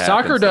sense that it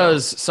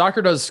happens.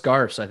 Soccer does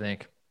scarves, I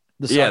think.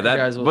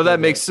 That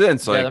makes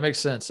sense. Like, yeah, that makes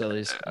sense at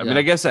least. I mean,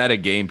 I guess at a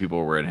game people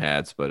were wearing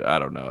hats, but I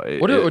don't know.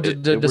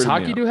 Does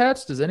hockey do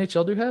hats? Does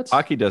NHL do hats?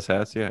 Hockey does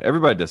hats. Yeah,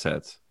 everybody does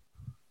hats.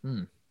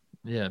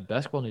 Yeah,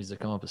 basketball needs to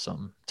come up with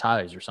something,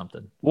 ties or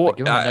something. Well, like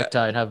give them a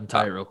necktie and have them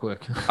tie it real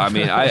quick. I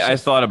mean, I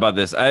thought about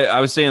this. I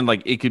was saying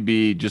like it could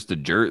be just a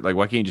jersey. Like,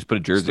 why can't you just put a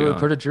jersey on?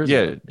 Put a jersey.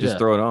 Yeah, just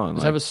throw it on.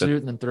 Just have a suit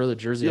and then throw the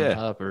jersey on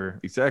top, or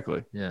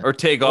exactly. Yeah, or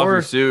take off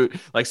your suit.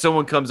 Like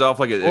someone comes off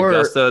like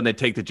Augusta and they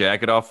take the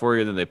jacket off for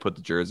you, and then they put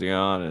the jersey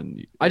on.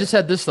 And I just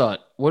had this thought: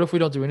 what if we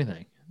don't do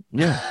anything?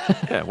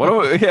 Yeah. Why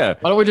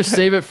don't we just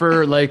save it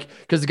for like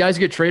because the guys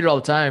get traded all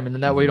the time, and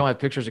then that way you don't have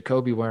pictures of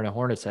Kobe wearing a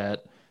Hornets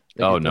hat.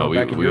 Oh no, we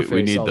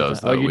need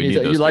those. Oh, you need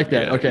that. You like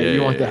that? Okay,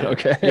 you want that?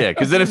 Okay. Yeah,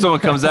 because then if someone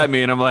comes at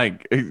me and I'm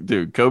like,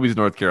 dude, Kobe's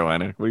North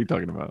Carolina. What are you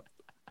talking about?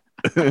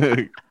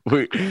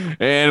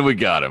 we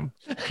got him.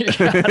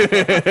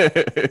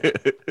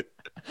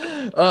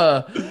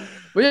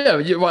 But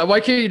yeah, why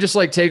can't you just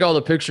like take all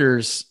the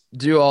pictures,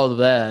 do all of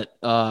that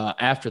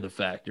after the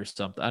fact or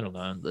something? I don't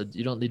know.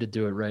 You don't need to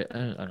do it right. I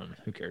don't know.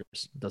 Who cares?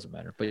 It doesn't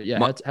matter. But yeah,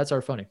 hats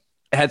are funny.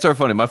 Hats are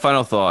funny. My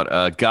final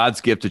thought,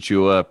 God's gift to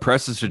Chua.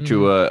 Precious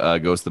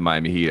Chua goes to the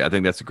Miami Heat. I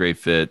think that's a great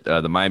fit.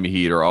 The Miami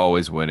Heat are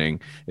always winning.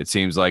 It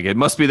seems like it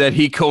must be that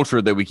Heat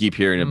culture that we keep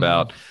hearing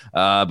about.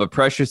 But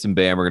Precious and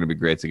Bam are going to be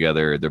great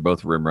together. They're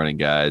both rim running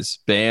guys.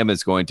 Bam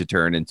is going to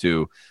turn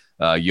into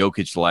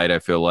Jokic light, I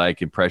feel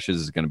like. And Precious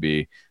is going to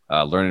be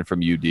learning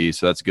from UD.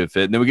 So that's a good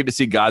fit. And then we get to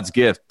see God's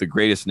gift, the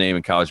greatest name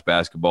in college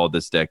basketball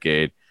this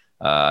decade.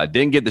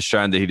 Didn't get the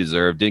shine that he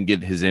deserved. Didn't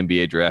get his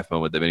NBA draft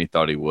moment that many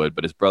thought he would,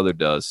 but his brother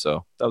does.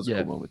 So that was a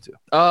cool moment too.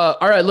 All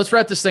right, let's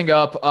wrap this thing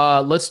up.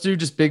 Let's do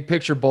just big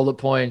picture bullet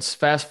points.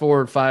 Fast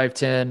forward 5,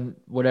 10,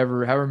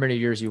 whatever, however many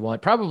years you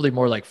want. Probably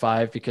more like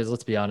 5 because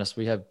let's be honest,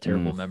 we have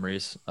terrible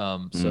memories.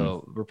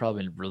 So we're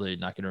probably really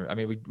not going to. I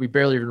mean, we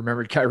barely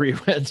remembered Kyrie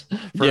went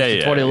for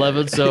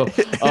 2011. So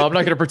I'm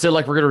not going to pretend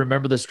like we're going to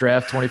remember this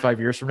draft 25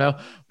 years from now.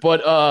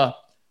 But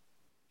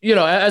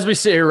as we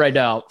sit here right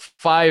now,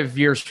 5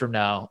 years from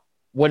now.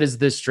 What is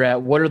this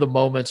draft? What are the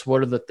moments?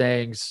 What are the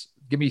things?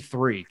 Give me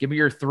 3. Give me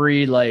your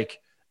 3. Like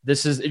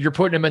you're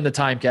putting them in the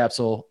time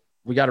capsule.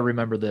 We got to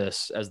remember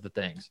this as the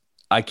things.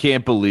 I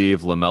can't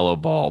believe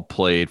LaMelo Ball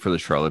played for the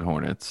Charlotte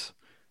Hornets.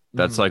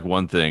 That's like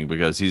one thing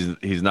because he's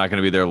not going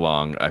to be there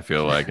long. I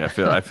feel like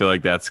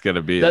that's going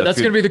to be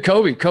that's going to be the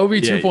Kobe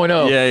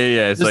 2.0.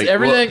 Yeah. It's like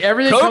everything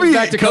Kobe, comes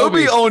back to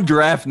Kobe. On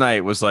draft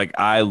night was like,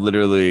 I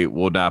literally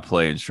will not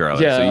play in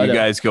Charlotte. Yeah, so you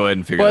guys go ahead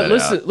and figure that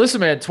out. Listen,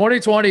 man.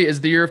 2020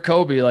 is the year of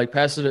Kobe, like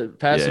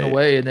passing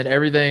away, and then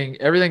everything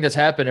that's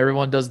happened.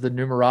 Everyone does the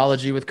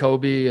numerology with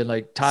Kobe and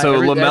like time. So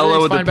LaMelo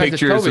with the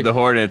pictures of the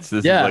Hornets.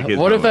 This is like his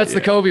what moment. if that's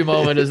the Kobe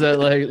moment? Is that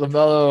like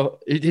LaMelo?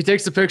 He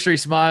takes the picture,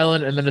 he's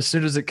smiling, and then as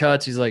soon as it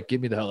cuts, he's like, get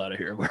me the hell out of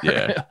here.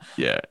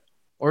 Yeah.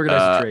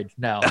 Organize a trade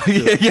now.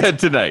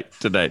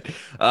 Tonight.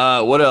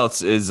 What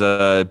else is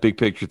big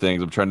picture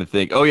things? I'm trying to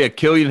think. Oh yeah,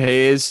 Killian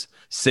Hayes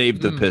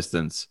saved the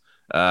Pistons.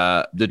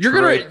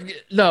 Detroit.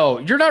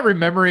 You're not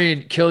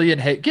remembering Killian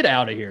Hayes. Get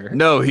out of here.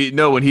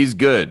 When he's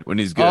good.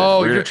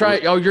 Oh,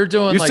 you're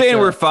doing. You're saying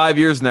we're 5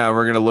 years now.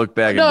 We're gonna look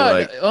back and be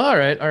like, all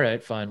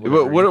right, fine.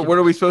 What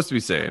are we supposed to be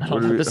saying?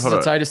 This is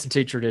a Titus and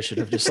Tate tradition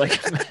of just like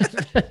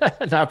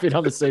not being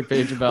on the same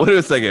page about. Wait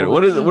a second.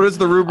 What is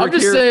the rubric? I'm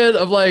just saying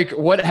of like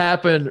what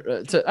happened.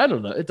 I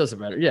don't know. It doesn't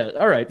matter. Yeah.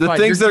 All right. The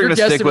things that are gonna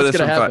stick with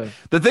us.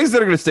 The things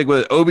that are gonna stick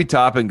with Obi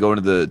Toppin going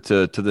to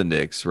the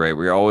Knicks. Right.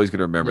 We're always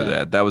gonna remember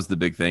that. That was the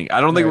big thing.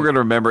 I don't think we're going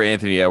to remember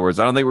Anthony Edwards.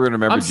 I don't think we're going to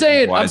remember.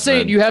 I'm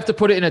saying you have to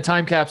put it in a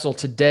time capsule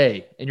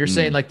today. And you're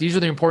saying like, these are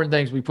the important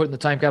things we put in the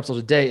time capsule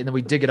today. And then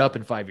we dig it up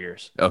in 5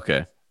 years.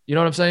 Okay. You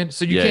know what I'm saying?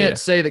 So you can't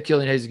say that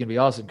Killian Hayes is going to be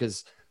awesome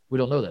because we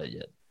don't know that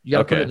yet. You got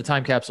to put it in the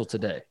time capsule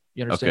today.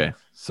 You understand? Okay.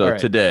 So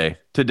today,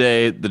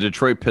 the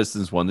Detroit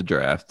Pistons won the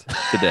draft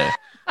today.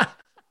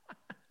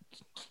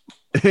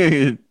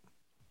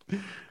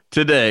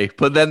 Today,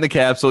 put that in the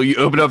capsule. You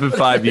open up in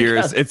 5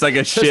 years. It's like a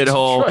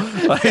shithole.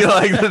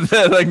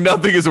 like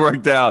nothing has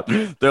worked out.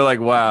 They're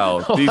like, wow,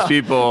 these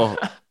people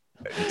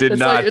did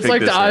not. It's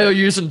like the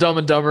IOUs and Dumb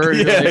and Dumber.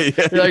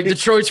 Like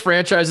Detroit's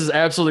franchise is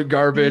absolute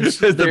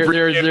garbage. All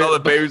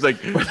the babies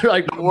like,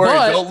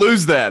 don't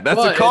lose that. That's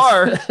a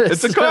car.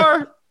 It's a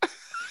car.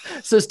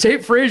 Says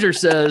Tate Frazier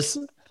says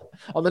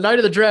on the night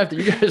of the draft that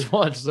you guys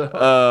won. So.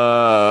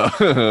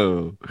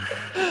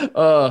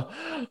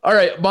 All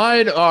right,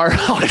 mine are.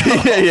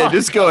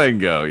 Just go ahead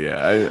and go.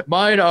 Yeah,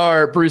 mine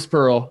are Bruce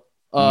Pearl.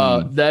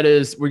 That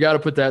is, we got to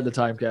put that in the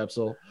time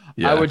capsule.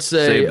 Yeah, I would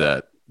say save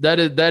that.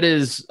 That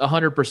is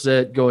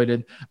 100% going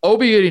in.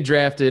 Obi getting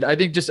drafted. I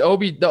think just the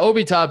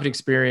Obi Toppin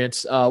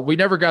experience. We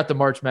never got the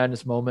March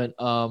Madness moment.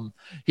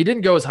 He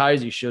didn't go as high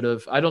as he should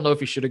have. I don't know if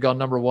he should have gone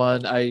number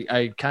one.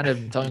 I kind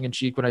of tongue in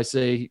cheek when I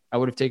say I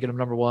would have taken him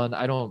number one.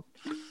 I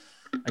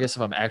guess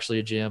if I'm actually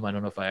a GM, I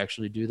don't know if I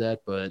actually do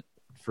that, but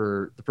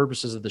for the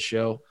purposes of the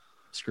show,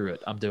 screw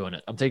it. I'm doing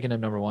it. I'm taking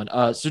him number one.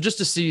 So just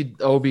to see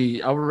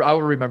Obi, I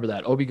will remember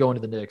that. Obi going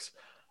to the Knicks.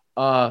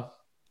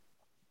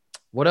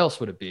 What else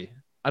would it be?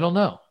 I don't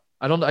know.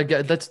 I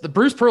get that's the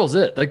Bruce Pearl's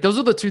it. Like those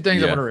are the two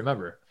things I want to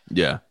remember.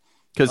 Yeah.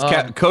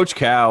 Because Coach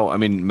Cal, I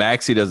mean,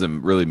 Maxey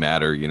doesn't really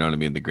matter. You know what I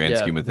mean? The grand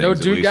scheme of things. No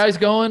Duke guys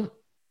going.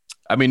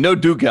 I mean, no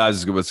Duke guys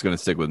is what's going to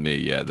stick with me.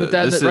 Yeah. Put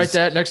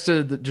that next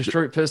to the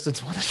Detroit Pistons.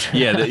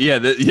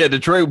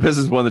 Detroit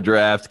Pistons won the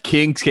draft.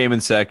 Kings came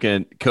in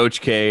second.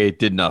 Coach K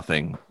did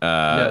nothing.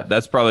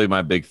 That's probably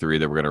my big three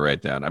that we're going to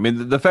write down. I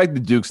mean, the fact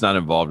that Duke's not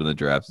involved in the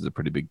draft is a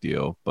pretty big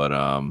deal. But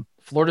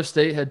Florida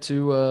State had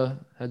two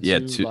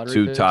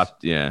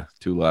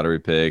lottery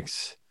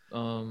picks.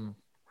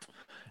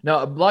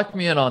 Now lock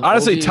me in on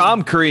honestly Obi.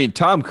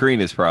 Tom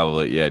Crean is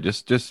probably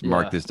just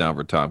mark this down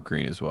for Tom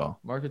Crean as well.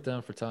 Mark it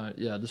down for Tom.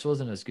 Yeah, this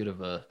wasn't as good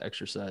of a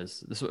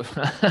exercise. This was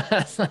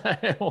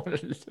I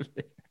wanted it to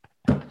be.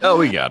 Oh,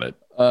 we got it.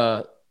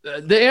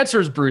 The answer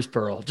is Bruce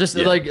Pearl. Just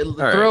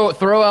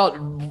throw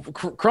out,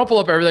 crumple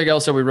up everything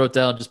else that we wrote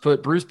down. Just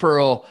put Bruce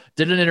Pearl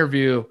did an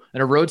interview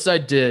in a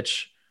roadside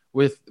ditch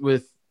with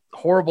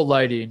horrible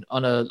lighting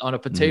on a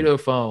potato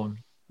phone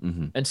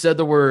and said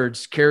the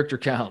words "character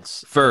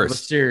counts." It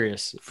was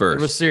serious. It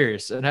was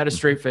serious and had a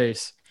straight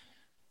face.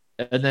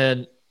 And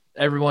then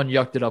everyone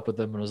yucked it up with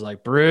him and was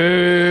like,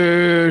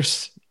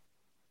 "Bruce,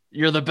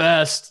 you're the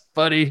best,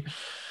 buddy."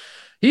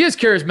 He is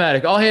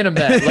charismatic. I'll hand him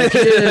that. Like he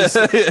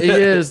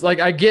is. Like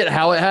I get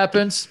how it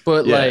happens,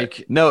 but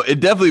no, it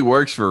definitely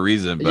works for a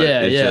reason. But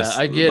just,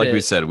 I get it.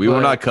 We said, we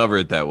will not cover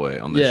it that way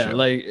on this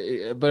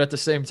show. But at the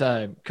same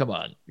time, come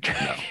on,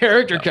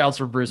 character counts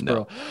for Bruce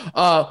Pearl.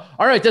 All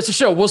right, that's the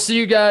show. We'll see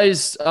you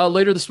guys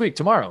later this week.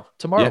 Tomorrow,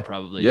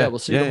 probably. Yeah, we'll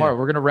see you tomorrow.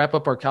 We're gonna wrap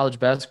up our college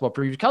basketball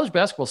preview. College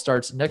basketball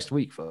starts next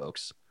week,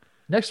 folks.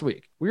 Next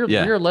week. We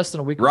are less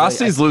than a week away.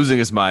 Rossi's losing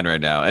his mind right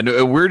now.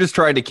 And we're just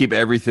trying to keep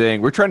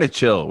everything. We're trying to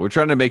chill. We're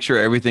trying to make sure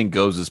everything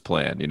goes as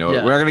planned. You know,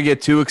 we're not going to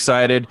get too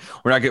excited.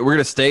 We're going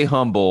to stay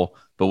humble.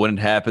 But when it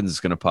happens,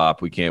 it's going to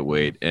pop. We can't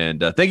wait.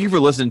 And thank you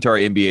for listening to our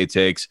NBA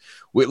takes.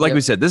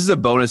 We said, this is a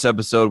bonus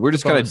episode. We're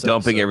just kind of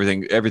dumping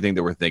everything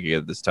that we're thinking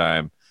at this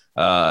time.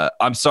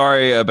 I'm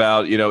sorry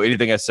about,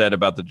 anything I said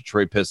about the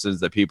Detroit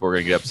Pistons that people are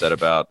going to get upset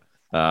about.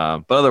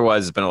 But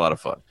otherwise, it's been a lot of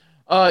fun.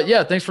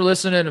 Thanks for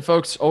listening. And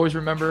folks, always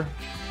remember,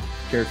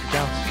 character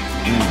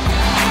counts.